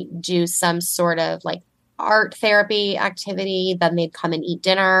they might do some sort of like art therapy activity. Then they'd come and eat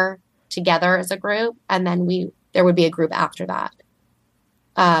dinner together as a group. And then there would be a group after that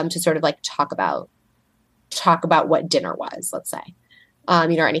to sort of like talk about what dinner was, let's say,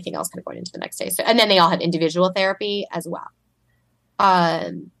 or anything else kind of going into the next day. So, and then they all had individual therapy as well.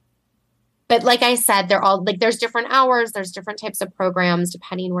 But like I said, they're all like, there's different hours, there's different types of programs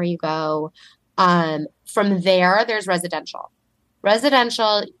depending where you go. From there, there's residential.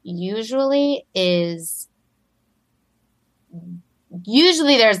 Residential usually there's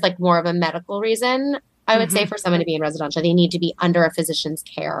like more of a medical reason, I would say, for someone to be in residential. They need to be under a physician's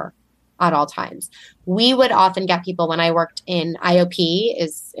care at all times. We would often get people, when I worked in IOP,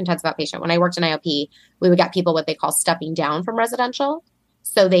 is intensive outpatient. When I worked in IOP, we would get people what they call stepping down from residential.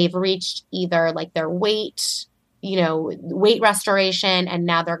 So they've reached either like their weight restoration, and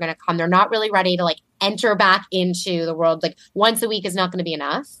now they're going to come. They're not really ready to like enter back into the world. Like once a week is not going to be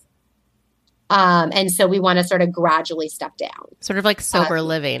enough. And so we want to sort of gradually step down. Sort of like sober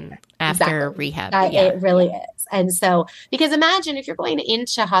living after rehab. It really is. And so, because imagine if you're going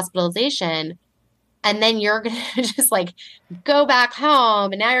into hospitalization and then you're going to just like go back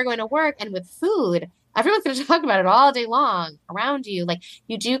home and now you're going to work, and with food, everyone's going to talk about it all day long around you. Like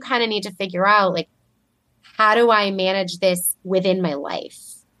you do kind of need to figure out like, how do I manage this within my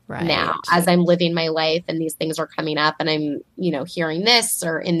life now as I'm living my life and these things are coming up and I'm, hearing this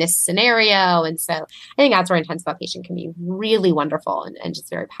or in this scenario. And so I think that's where intensive outpatient can be really wonderful and just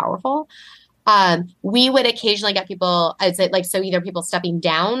very powerful. We would occasionally get people, I'd say like, so either people stepping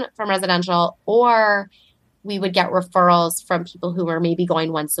down from residential, or we would get referrals from people who are maybe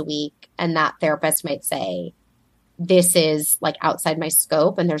going once a week, and that therapist might say, this is like outside my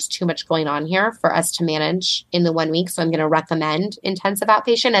scope and there's too much going on here for us to manage in the 1 week. So I'm going to recommend intensive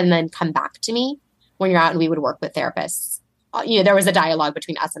outpatient, and then come back to me when you're out, and we would work with therapists. There was a dialogue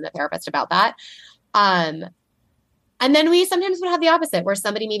between us and the therapist about that. And then we sometimes would have the opposite, where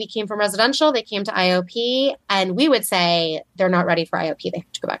somebody maybe came from residential, they came to IOP, and we would say they're not ready for IOP. They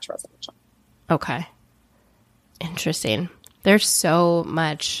have to go back to residential. Okay. Interesting. There's so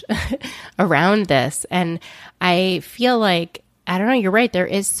much around this. And I feel like, I don't know, you're right. There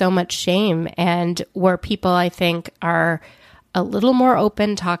is so much shame, and where people, I think, are a little more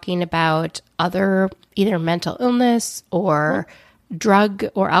open talking about other either mental illness or drug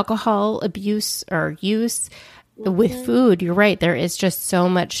or alcohol abuse or use. With food, you're right. There is just so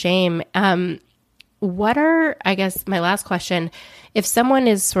much shame. What are, I guess, my last question, if someone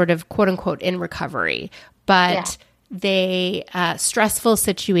is sort of quote unquote in recovery, but they stressful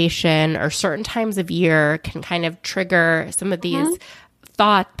situation or certain times of year can kind of trigger some of these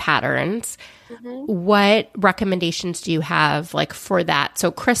thought patterns. What recommendations do you have like for that?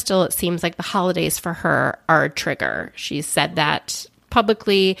 So Crystal, it seems like the holidays for her are a trigger. She's said that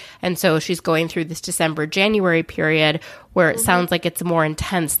publicly. And so she's going through this December-January period where it sounds like it's more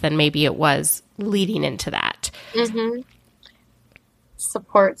intense than maybe it was leading into that.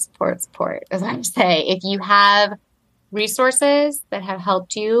 Support, as I say. If you have resources that have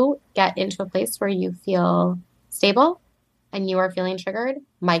helped you get into a place where you feel stable and you are feeling triggered,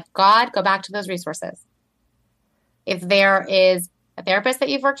 my God, go back to those resources. If there is a therapist that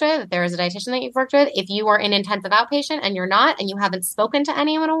you've worked with, if there is a dietitian that you've worked with, if you are in intensive outpatient and you're not, and you haven't spoken to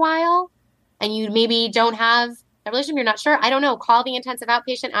anyone in a while, and you maybe don't have a relationship, you're not sure, I don't know, call the intensive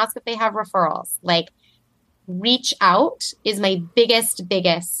outpatient, ask if they have referrals. Like, reach out is my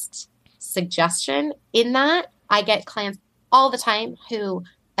biggest suggestion in that. I get clients all the time who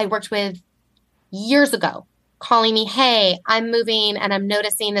I worked with years ago calling me, hey, I'm moving and I'm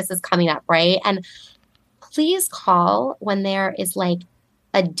noticing this is coming up, right? And please call when there is like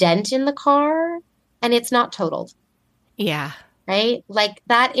a dent in the car and it's not totaled. Yeah. Right? Like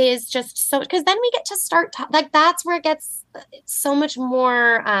that is just so, because then we get to start, like that's where it gets so much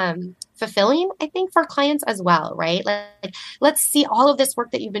more fulfilling, I think, for clients as well, right? Like, let's see all of this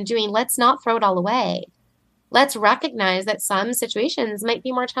work that you've been doing. Let's not throw it all away. Let's recognize that some situations might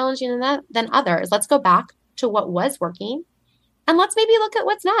be more challenging than others. Let's go back to what was working, and let's maybe look at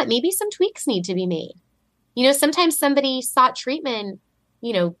what's not. Maybe some tweaks need to be made. Sometimes somebody sought treatment,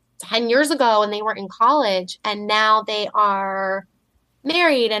 10 years ago and they were in college, and now they are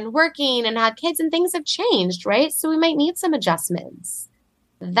married and working and have kids and things have changed, right? So we might need some adjustments.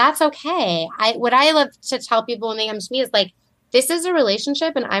 That's okay. What I love to tell people when they come to me is like, this is a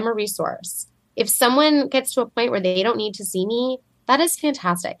relationship and I'm a resource. If someone gets to a point where they don't need to see me, that is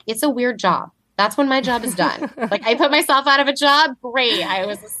fantastic. It's a weird job. That's when my job is done. Like I put myself out of a job. Great. I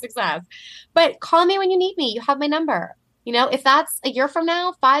was a success. But call me when you need me. You have my number. If that's a year from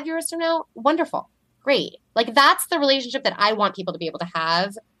now, 5 years from now, wonderful. Great. Like, that's the relationship that I want people to be able to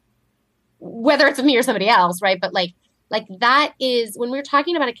have, whether it's with me or somebody else, right? But like that is, when we're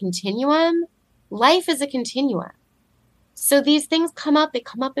talking about a continuum, life is a continuum. So these things come up, they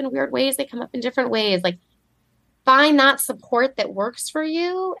come up in weird ways, they come up in different ways. Like, find that support that works for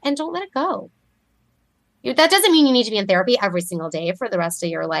you and don't let it go. That doesn't mean you need to be in therapy every single day for the rest of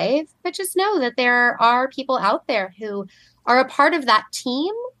your life, but just know that there are people out there who are a part of that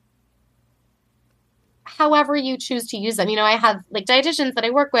team, however you choose to use them. You know, I have like dietitians that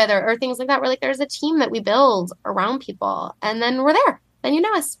I work with or things like that, where like there's a team that we build around people, and then we're there. Then you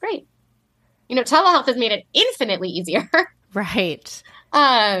know us. Great. You know, telehealth has made it infinitely easier. Right.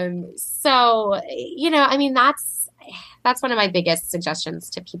 So, you know, I mean, that's one of my biggest suggestions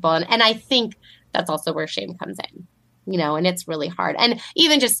to people. And I think that's also where shame comes in, you know, and it's really hard. And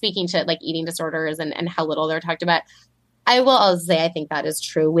even just speaking to like eating disorders and how little they're talked about, I will also say I think that is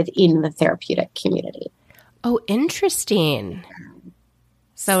true within the therapeutic community. Oh, interesting.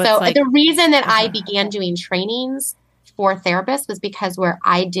 So it's like, the reason that I began doing trainings for therapists was because where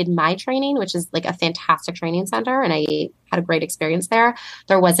I did my training, which is like a fantastic training center, and I had a great experience there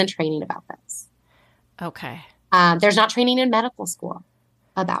wasn't training about this. Okay. There's not training in medical school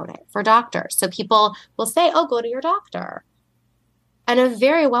about it for doctors. So people will say, oh, go to your doctor. And a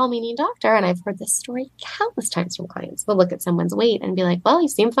very well-meaning doctor, and I've heard this story countless times from clients, will look at someone's weight and be like, well, you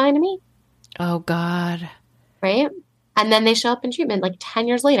seem fine to me. Oh, God. Right? And then they show up in treatment like 10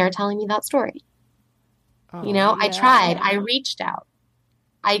 years later telling me that story. Oh, you know, yeah. I tried. I reached out.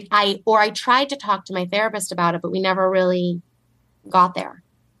 I tried to talk to my therapist about it, but we never really got there.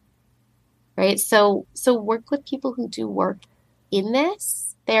 Right? So work with people who do work in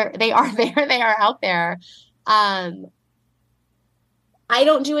this. They are there. They are out there. I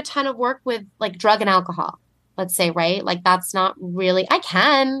don't do a ton of work with like drug and alcohol, let's say, right? Like that's not really, I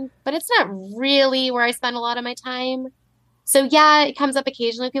can, but it's not really where I spend a lot of my time. So yeah, it comes up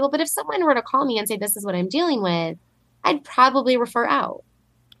occasionally with people, but if someone were to call me and say, this is what I'm dealing with, I'd probably refer out.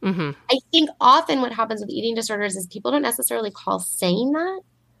 Mm-hmm. I think often what happens with eating disorders is people don't necessarily call saying that.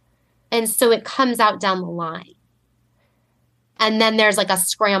 And so it comes out down the line. And then there's like a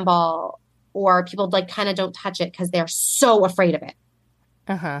scramble, or people like kind of don't touch it because they're so afraid of it.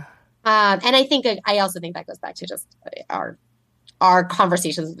 Uh-huh. And I also think that goes back to just our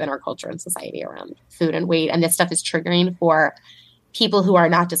conversations within our culture and society around food and weight. And this stuff is triggering for people who are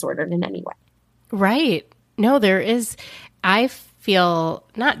not disordered in any way. Right. No, I feel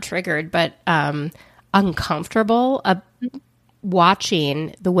not triggered, but uncomfortable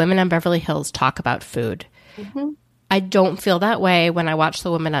watching the women on Beverly Hills talk about food. Mm-hmm. I don't feel that way when I watch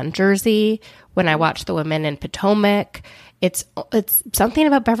the women on Jersey, when I watch the women in Potomac. It's something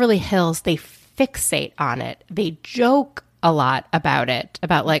about Beverly Hills. They fixate on it. They joke a lot about it,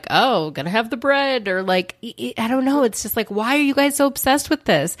 about like, oh, gonna have the bread, or like, I don't know. It's just like, why are you guys so obsessed with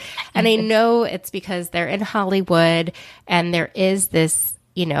this? And I know it's because they're in Hollywood and there is this,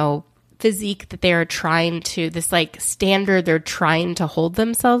 you know, physique that they are trying to, this like standard they're trying to hold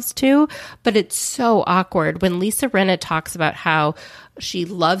themselves to. But it's so awkward when Lisa Rinna talks about how she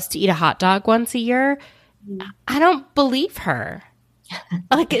loves to eat a hot dog once a year. I don't believe her.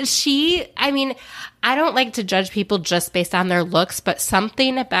 Like I mean, I don't like to judge people just based on their looks, but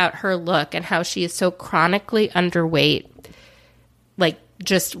something about her look and how she is so chronically underweight, like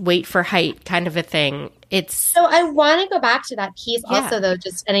just weight for height kind of a thing. So I want to go back to that piece also though,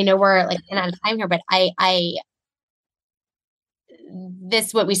 and I know we're like in out of time here, but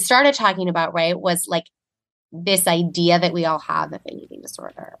what we started talking about, right, was like this idea that we all have of an eating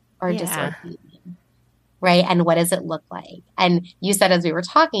disorder or disorder eating, right? And what does it look like? And you said, as we were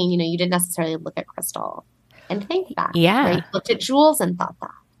talking, you know, you didn't necessarily look at Crystal and think that. Yeah. Right? You looked at Jules and thought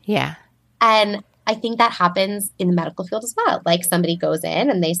that. Yeah. And I think that happens in the medical field as well. Like somebody goes in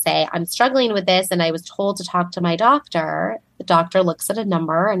and they say, I'm struggling with this, and I was told to talk to my doctor. The doctor looks at a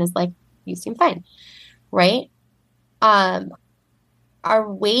number and is like, you seem fine. Right?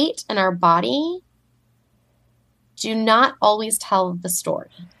 Our weight and our body do not always tell the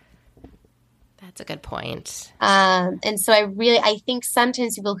story. That's a good point. And so I think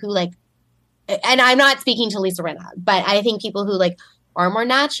sometimes people who like, and I'm not speaking to Lisa Rinna, but I think people who like are more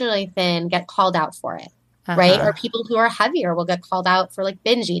naturally thin get called out for it, right? Or people who are heavier will get called out for like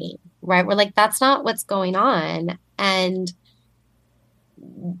binge eating, right? We're like, that's not what's going on. And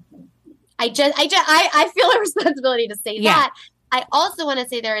I feel a responsibility to say that. I also want to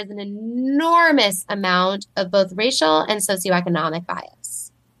say there is an enormous amount of both racial and socioeconomic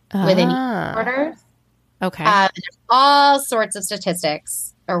bias within eating disorders. Okay. There's all sorts of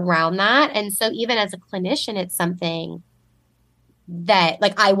statistics around that. And so even as a clinician, it's something that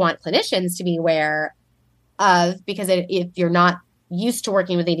like I want clinicians to be aware because if you're not used to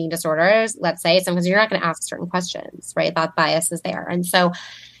working with eating disorders, let's say, sometimes you're not going to ask certain questions, right? That bias is there. And so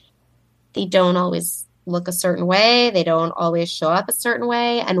they don't always look a certain way. They don't always show up a certain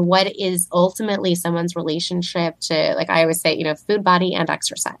way. And what is ultimately someone's relationship to, like I always say, food, body, and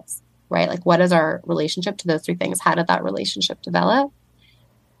exercise, right? Like, what is our relationship to those three things? How did that relationship develop?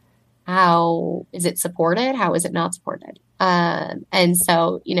 How is it supported? How is it not supported? And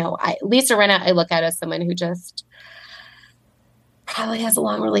so, Lisa Rinna, I look at as someone who just probably has a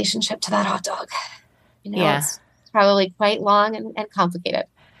long relationship to that hot dog. It's probably quite long and complicated.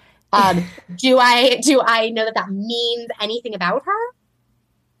 Do I know that means anything about her?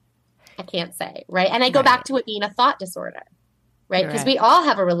 I can't say, right? And I go back to it being a thought disorder, right? Because we all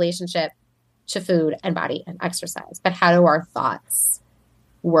have a relationship to food and body and exercise, but how do our thoughts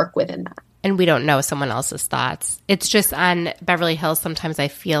work within that? And we don't know someone else's thoughts. It's just on Beverly Hills, sometimes I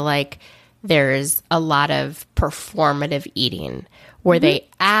feel like there's a lot of performative eating where they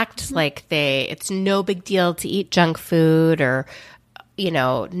act like it's no big deal to eat junk food or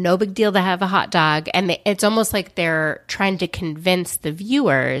no big deal to have a hot dog. And it's almost like they're trying to convince the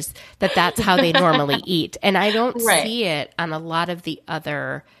viewers that that's how they normally eat. And I don't see it on a lot of the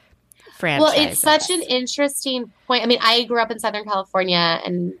other franchises. Well, it's such an interesting point. I mean, I grew up in Southern California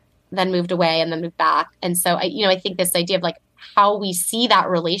and then moved away and then moved back. And so, I think this idea of like how we see that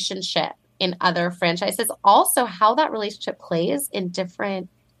relationship in other franchises, also how that relationship plays in different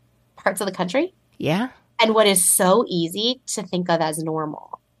parts of the country. Yeah. And what is so easy to think of as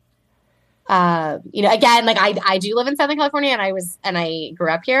normal. Again, like I do live in Southern California and I grew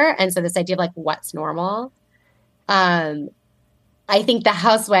up here. And so this idea of like what's normal, I think The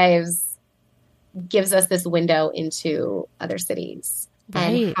Housewives gives us this window into other cities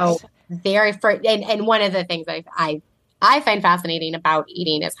and how very, and one of the things I find fascinating about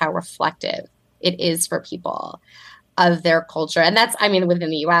eating is how reflective it is for people of their culture. And that's, within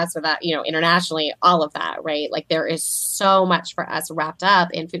the US or that, internationally, all of that, right? Like there is so much for us wrapped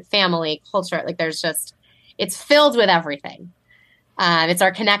up in food, family, culture. Like there's just, it's filled with everything. It's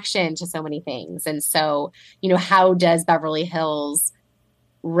our connection to so many things. And so, how does Beverly Hills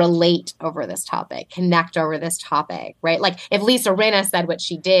relate over this topic, connect over this topic, right? Like if Lisa Rinna said what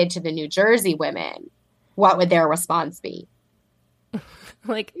she did to the New Jersey women, what would their response be?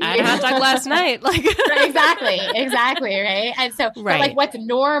 Like, I had a hot dog last night. Like exactly, right? And so, but like, what's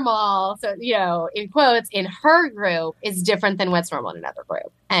normal, so, in quotes, in her group is different than what's normal in another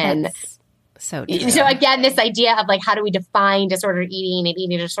group. And that's so true. So again, this idea of like, how do we define disordered eating and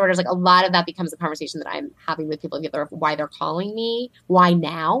eating disorders? Like a lot of that becomes a conversation that I'm having with people, either of why they're calling me, why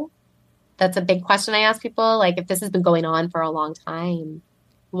now? That's a big question I ask people. Like, if this has been going on for a long time,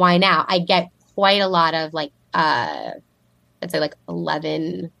 why now? I get quite a lot of like, I'd say like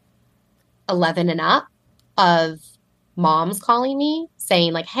 11 and up of moms calling me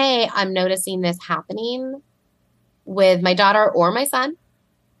saying like, hey, I'm noticing this happening with my daughter or my son.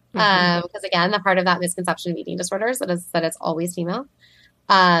 Because again, the part of that misconception of eating disorders is that it's always female.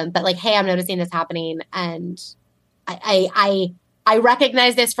 But like, hey, I'm noticing this happening. And I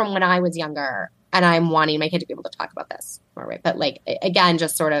recognize this from when I was younger and I'm wanting my kid to be able to talk about this more, right? But like, again,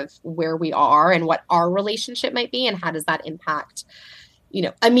 just sort of where we are and what our relationship might be and how does that impact,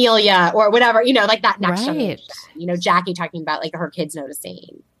 Amelia or whatever, like that next generation, Jackie talking about like her kids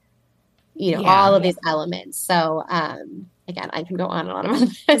noticing, all of these elements. So, again, I can go on and on about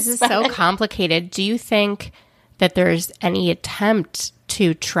this. This is so complicated. Do you think that there's any attempt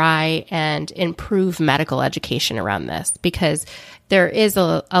to try and improve medical education around this? Because there is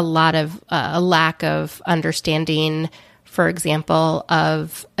a lot of a lack of understanding, for example,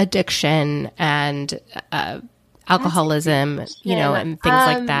 of addiction and alcoholism, and things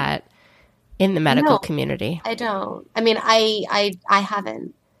like that in the medical community. I don't. I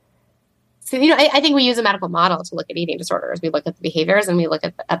haven't. So, I think we use a medical model to look at eating disorders. We look at the behaviors and we look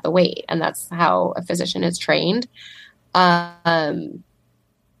at the weight, and that's how a physician is trained.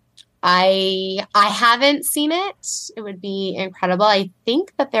 I haven't seen it. It would be incredible. I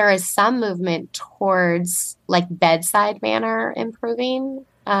think that there is some movement towards like bedside manner improving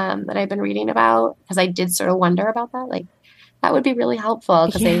that I've been reading about, because I did sort of wonder about that. Like that would be really helpful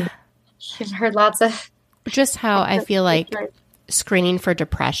because I've heard lots of just how I feel like screening for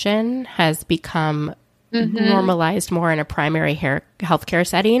depression has become normalized more in a primary healthcare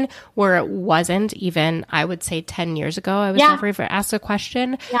setting where it wasn't even, I would say 10 years ago, I was never even asked a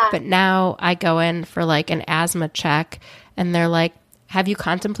question. Yeah. But now I go in for like an asthma check and they're like, have you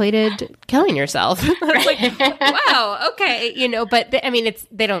contemplated killing yourself? I was like, wow, okay. But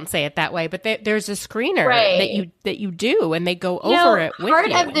they don't say it that way, but there's a screener that you do and they go over it with you.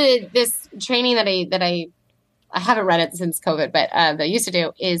 Part of this training that I I haven't read it since COVID, but that I used to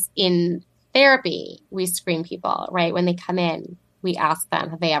do is in therapy, we screen people, right? When they come in, we ask them,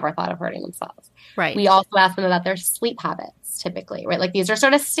 have they ever thought of hurting themselves? Right. We also ask them about their sleep habits, typically, right? Like these are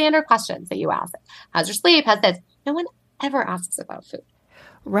sort of standard questions that you ask. How's your sleep? How's this? No one ever asks about food.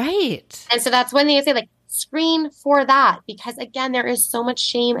 Right. And so that's when they say, like, screen for that. Because again, there is so much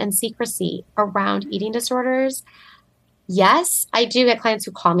shame and secrecy around eating disorders. Yes, I do get clients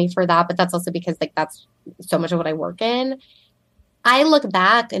who call me for that, but that's also because like that's so much of what I work in. I look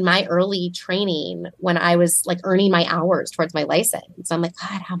back in my early training when I was like earning my hours towards my license. So I'm like,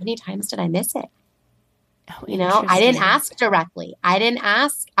 God, how many times did I miss it? Oh, You know, I didn't ask directly. I didn't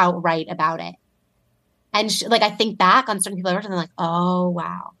ask outright about it. And like, I think back on certain people I worked with, and I'm like, oh,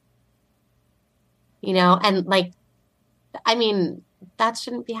 wow. You know, and like, I mean, that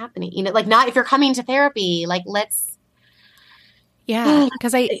shouldn't be happening. You know, like not if you're coming to therapy, like let's. Yeah,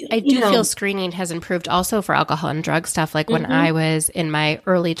 because I do feel screening has improved also for alcohol and drug stuff. Like when I was in my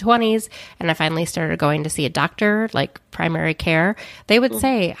early 20s and I finally started going to see a doctor, like primary care, they would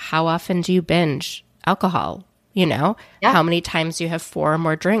say, how often do you binge alcohol? You know, how many times do you have 4 or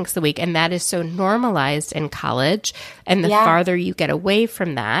more drinks a week? And that is so normalized in college. And the farther you get away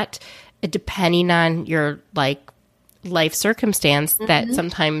from that, depending on your like life circumstance, that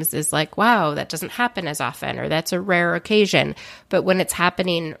sometimes is like, wow, that doesn't happen as often, or that's a rare occasion. But when it's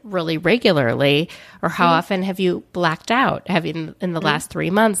happening really regularly, or how often have you blacked out? Have you in the last 3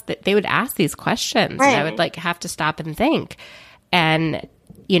 months? That they would ask these questions, and I would like have to stop and think. And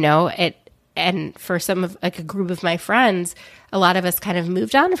you know, and for some of like a group of my friends, a lot of us kind of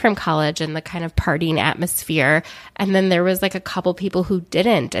moved on from college and the kind of partying atmosphere. And then there was like a couple people who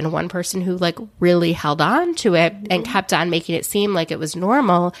didn't, and one person who like really held on to it and kept on making it seem like it was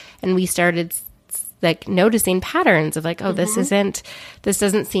normal. And we started like noticing patterns of like, oh, this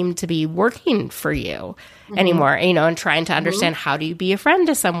doesn't seem to be working for you anymore, you know, and trying to understand how do you be a friend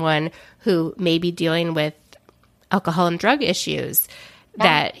to someone who may be dealing with alcohol and drug issues.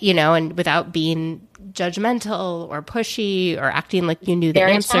 That, you know, and without being judgmental or pushy or acting like you knew the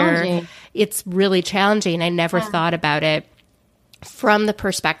answer, it's really challenging. I never thought about it from the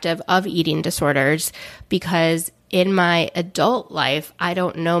perspective of eating disorders, because in my adult life, I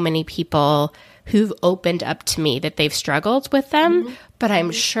don't know many people who've opened up to me that they've struggled with them, but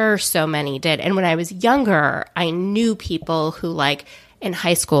I'm sure so many did. And when I was younger, I knew people who like in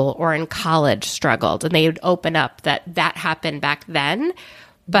high school or in college struggled, and they would open up that happened back then.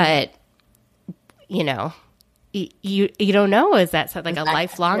 But, you know, you don't know. Is that like a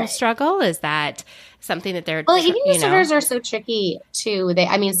lifelong struggle? Is that something that they're, eating disorders are so tricky too.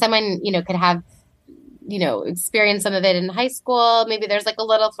 I mean, someone, you know, could have, you know, experienced some of it in high school. Maybe there's like a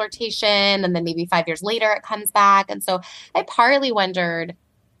little flirtation, and then maybe 5 years later it comes back. And so I partly wondered,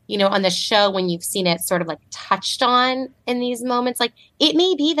 you know, on the show, when you've seen it sort of like touched on in these moments, like it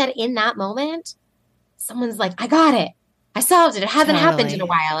may be that in that moment, someone's like, I got it. I solved it. It hasn't happened in a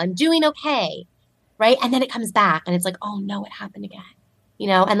while. I'm doing okay. Right. And then it comes back and it's like, oh no, it happened again. You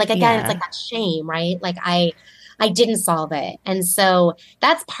know, and like, again, it's like that shame, right? Like I didn't solve it. And so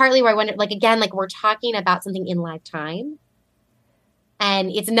that's partly where I wonder, like, again, like we're talking about something in lifetime.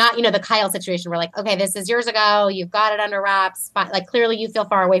 And it's not, you know, the Kyle situation where like, okay, this is years ago, you've got it under wraps. Like clearly you feel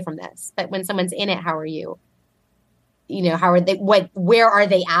far away from this. But when someone's in it, how are you? You know, how are they, where are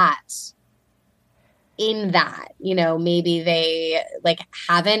they at in that? You know, maybe they like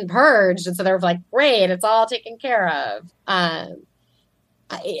haven't purged. And so they're like, great, it's all taken care of.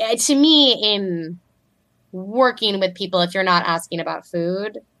 To me, in working with people, if you're not asking about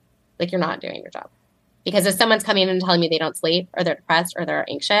food, like you're not doing your job. Because if someone's coming in and telling me they don't sleep, or they're depressed, or they're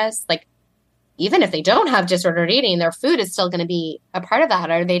anxious, like even if they don't have disordered eating, their food is still going to be a part of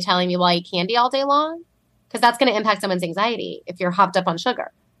that. Are they telling me, well, I eat candy all day long? Because that's going to impact someone's anxiety if you're hopped up on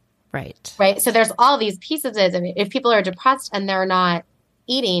sugar. Right. Right. So there's all these pieces. I mean, if people are depressed and they're not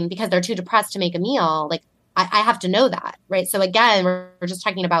eating because they're too depressed to make a meal, like I have to know that. Right. So again, we're just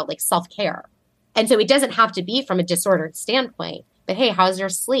talking about like self-care. And so it doesn't have to be from a disordered standpoint, but hey, how's your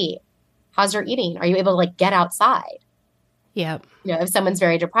sleep? How's your eating? Are you able to like get outside? Yeah. You know, if someone's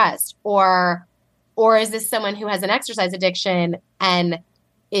very depressed, or is this someone who has an exercise addiction and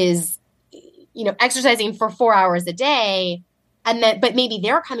is, you know, exercising for 4 hours a day, and then, but maybe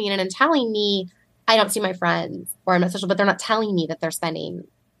they're coming in and telling me, I don't see my friends, or I'm not social, but they're not telling me that they're spending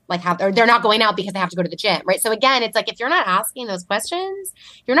like or they're not going out because they have to go to the gym. Right. So again, it's like, if you're not asking those questions,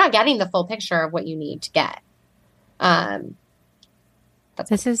 you're not getting the full picture of what you need to get.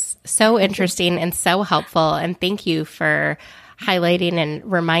 This is so interesting and so helpful. And thank you for highlighting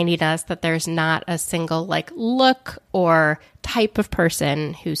and reminding us that there's not a single like look or type of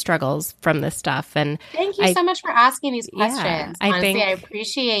person who struggles from this stuff. And thank you so much for asking these questions. Honestly, I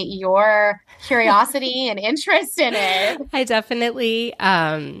appreciate your curiosity and interest in it. I definitely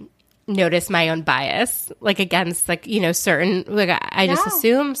notice my own bias, like against like, you know, certain, like I just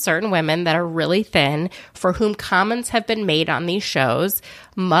assume certain women that are really thin for whom comments have been made on these shows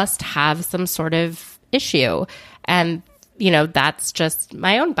must have some sort of issue. And, you know, that's just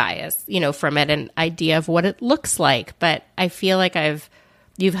my own bias, you know, from it, an idea of what it looks like. But I feel like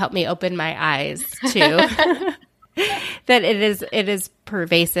you've helped me open my eyes to that it is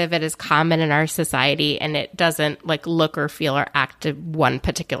pervasive, it is common in our society, and it doesn't like look or feel or act one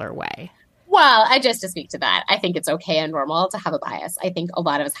particular way. Well, just to speak to that, I think it's okay and normal to have a bias. I think a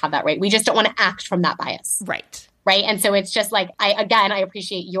lot of us have that, right? We just don't want to act from that bias. Right. Right. And so it's just like, I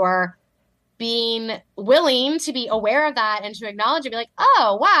appreciate your being willing to be aware of that and to acknowledge it, be like,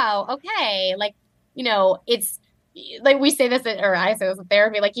 oh, wow, okay. Like, you know, it's like we say this, or I say this in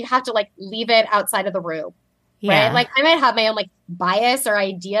therapy, like you have to like leave it outside of the room. Yeah. Right. Like I might have my own like bias or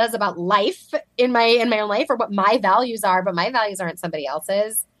ideas about life in my own life or what my values are, but my values aren't somebody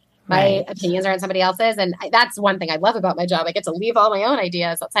else's. My opinions aren't somebody else's. And that's one thing I love about my job. I get to leave all my own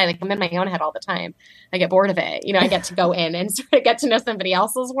ideas outside. Like I'm in my own head all the time. I get bored of it. You know, I get to go in and sort of get to know somebody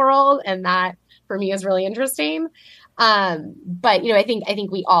else's world. And that for me is really interesting. But, you know, I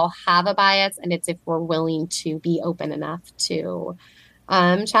think we all have a bias, and it's if we're willing to be open enough to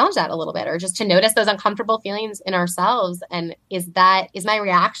challenge that a little bit, or just to notice those uncomfortable feelings in ourselves. And is my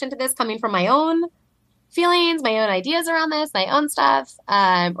reaction to this coming from my own feelings, my own ideas around this, my own stuff,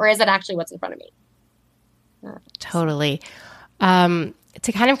 or is it actually what's in front of me? Totally.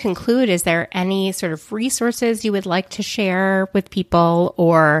 To kind of conclude, is there any sort of resources you would like to share with people,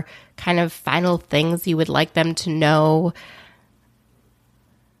 or kind of final things you would like them to know?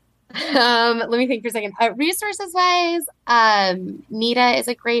 Let me think for a second. Resources wise, NEDA is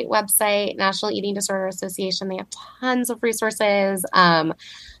a great website, National Eating Disorder Association. They have tons of resources.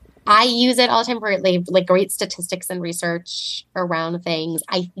 I use it all the time for like great statistics and research around things.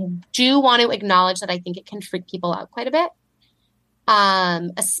 I do want to acknowledge that I think it can freak people out quite a bit.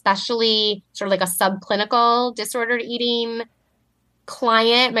 Especially sort of like a subclinical disordered eating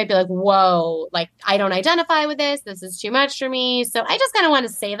client might be like, whoa, like I don't identify with this. This is too much for me. So I just kind of want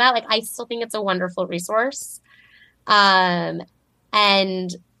to say that, like, I still think it's a wonderful resource. And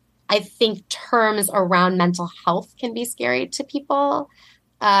I think terms around mental health can be scary to people.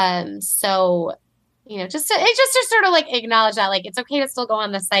 So, you know, just to sort of like acknowledge that, like, it's okay to still go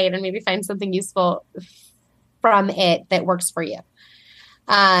on the site and maybe find something useful from it that works for you.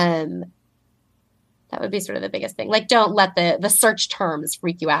 That would be sort of the biggest thing. Like, don't let the search terms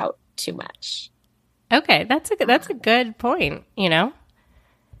freak you out too much. Okay. That's a good point, you know?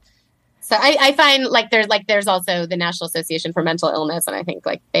 So I find there's also the National Association for Mental Illness. And I think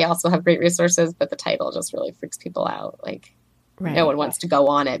like they also have great resources, but the title just really freaks people out. Like, right. No one wants to go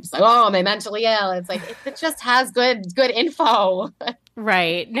on it. It's like, oh, am I mentally ill? It's like, it just has good info.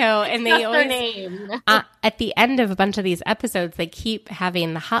 Right. No, and they always, name. At the end of a bunch of these episodes, they keep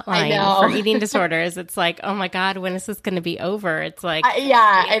having the hotline for eating disorders. It's like, oh my God, when is this going to be over? It's like,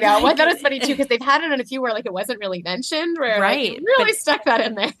 I know. Well, I thought it was funny too, because they've had it in a few where like it wasn't really mentioned, where right. Like, really stuck that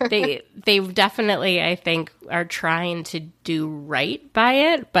in there. They definitely, I think, are trying to do right by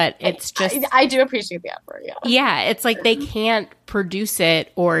it, but it's just, I do appreciate the effort. Yeah. Yeah. It's like they can't produce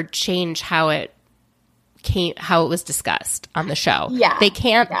it or change how it was discussed on the show. Yeah. They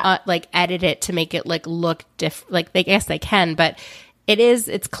can't like edit it to make it like look different. Like they guess they can, but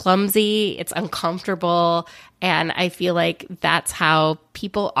it's clumsy, it's uncomfortable. And I feel like that's how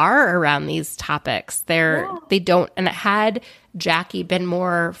people are around these topics. They don't, and had Jackie been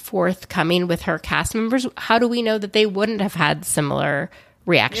more forthcoming with her cast members, how do we know that they wouldn't have had similar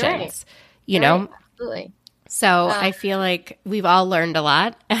reactions? Right. You know? Absolutely. So I feel like we've all learned a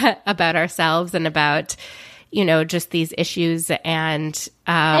lot about ourselves and about, you know, just these issues. And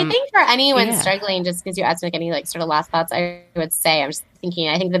I think for anyone struggling, just because you asked me like any like sort of last thoughts, I would say, I'm just thinking,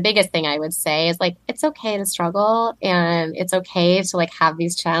 I think the biggest thing I would say is like, it's okay to struggle, and it's okay to like have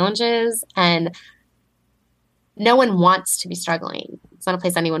these challenges, and no one wants to be struggling. It's not a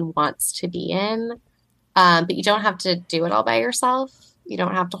place anyone wants to be in. But you don't have to do it all by yourself. You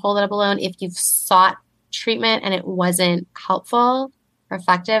don't have to hold it up alone. If you've sought treatment and it wasn't helpful or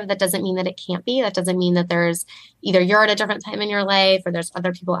effective, that doesn't mean that it can't be. That doesn't mean that there's either you're at a different time in your life or there's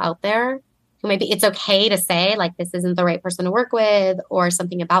other people out there who maybe it's okay to say like, this isn't the right person to work with, or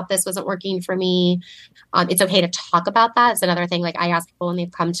something about this wasn't working for me. It's okay to talk about that. It's another thing. Like I ask people when they've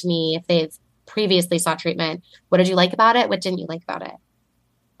come to me if they've previously sought treatment. What did you like about it? What didn't you like about it?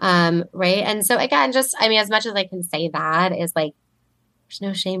 Right. And so again, just, I mean, as much as I can say that is like, there's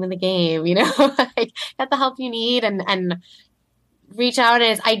no shame in the game, you know, like get the help you need and reach out.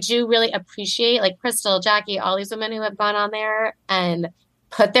 And I do really appreciate like Crystal, Jackie, all these women who have gone on there and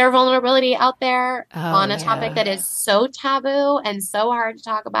put their vulnerability out there on a topic that is so taboo and so hard to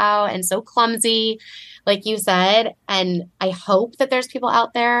talk about and so clumsy, like you said. And I hope that there's people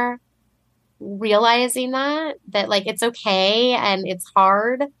out there realizing that like it's okay and it's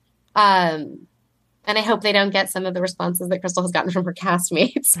hard. And I hope they don't get some of the responses that Crystal has gotten from her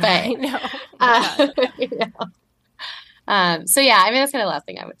castmates. But I know. you know. So yeah, I mean that's kind of the last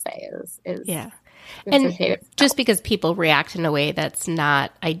thing I would say is and okay just because people react in a way that's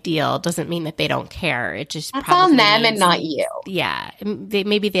not ideal doesn't mean that they don't care. It just that's probably on them means, and not you. Yeah,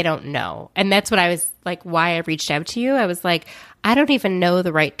 maybe they don't know, and that's what I was like. Why I reached out to you, I was like, I don't even know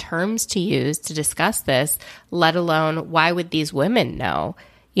the right terms to use to discuss this. Let alone why would these women know?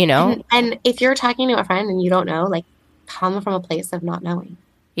 You know, and if you're talking to a friend and you don't know, like, come from a place of not knowing.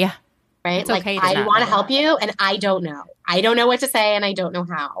 Yeah, right. It's like okay I want to help you, and I don't know. I don't know what to say, and I don't know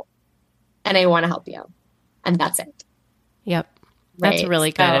how. And I want to help you. And that's it. Yep. That's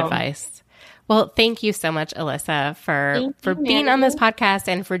really good advice. Well, thank you so much, Alyssa, for being on this podcast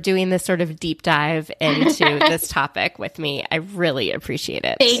and for doing this sort of deep dive into this topic with me. I really appreciate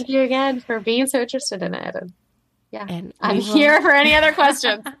it. Thank you again for being so interested in it. And and I'm here for any other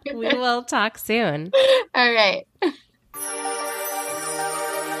questions. We will talk soon. All right.